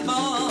these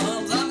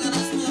bumps. I'm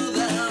gonna smooth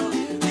out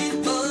these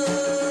bumps.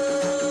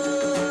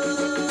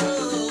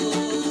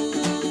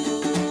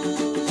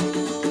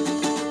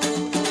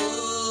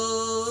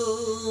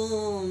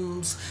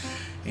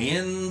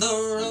 In the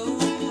road.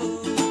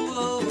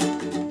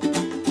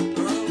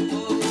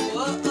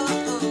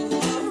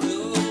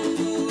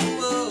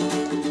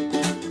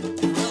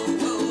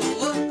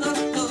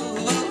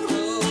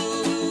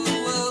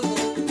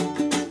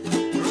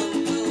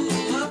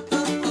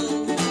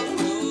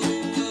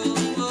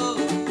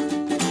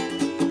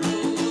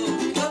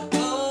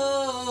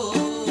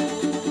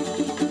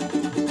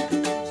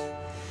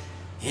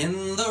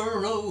 In the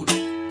road.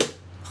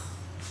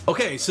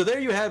 Okay, so there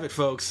you have it,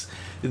 folks.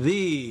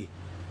 The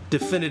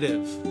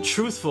definitive,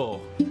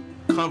 truthful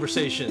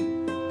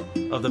conversation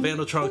of the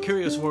Vandaltron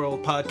Curious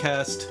World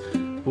podcast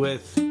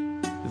with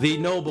the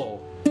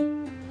noble,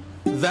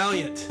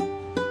 valiant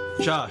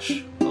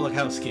Josh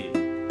Olakowski.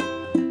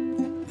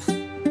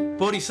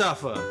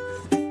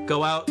 Bodhisattva,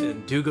 go out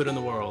and do good in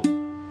the world.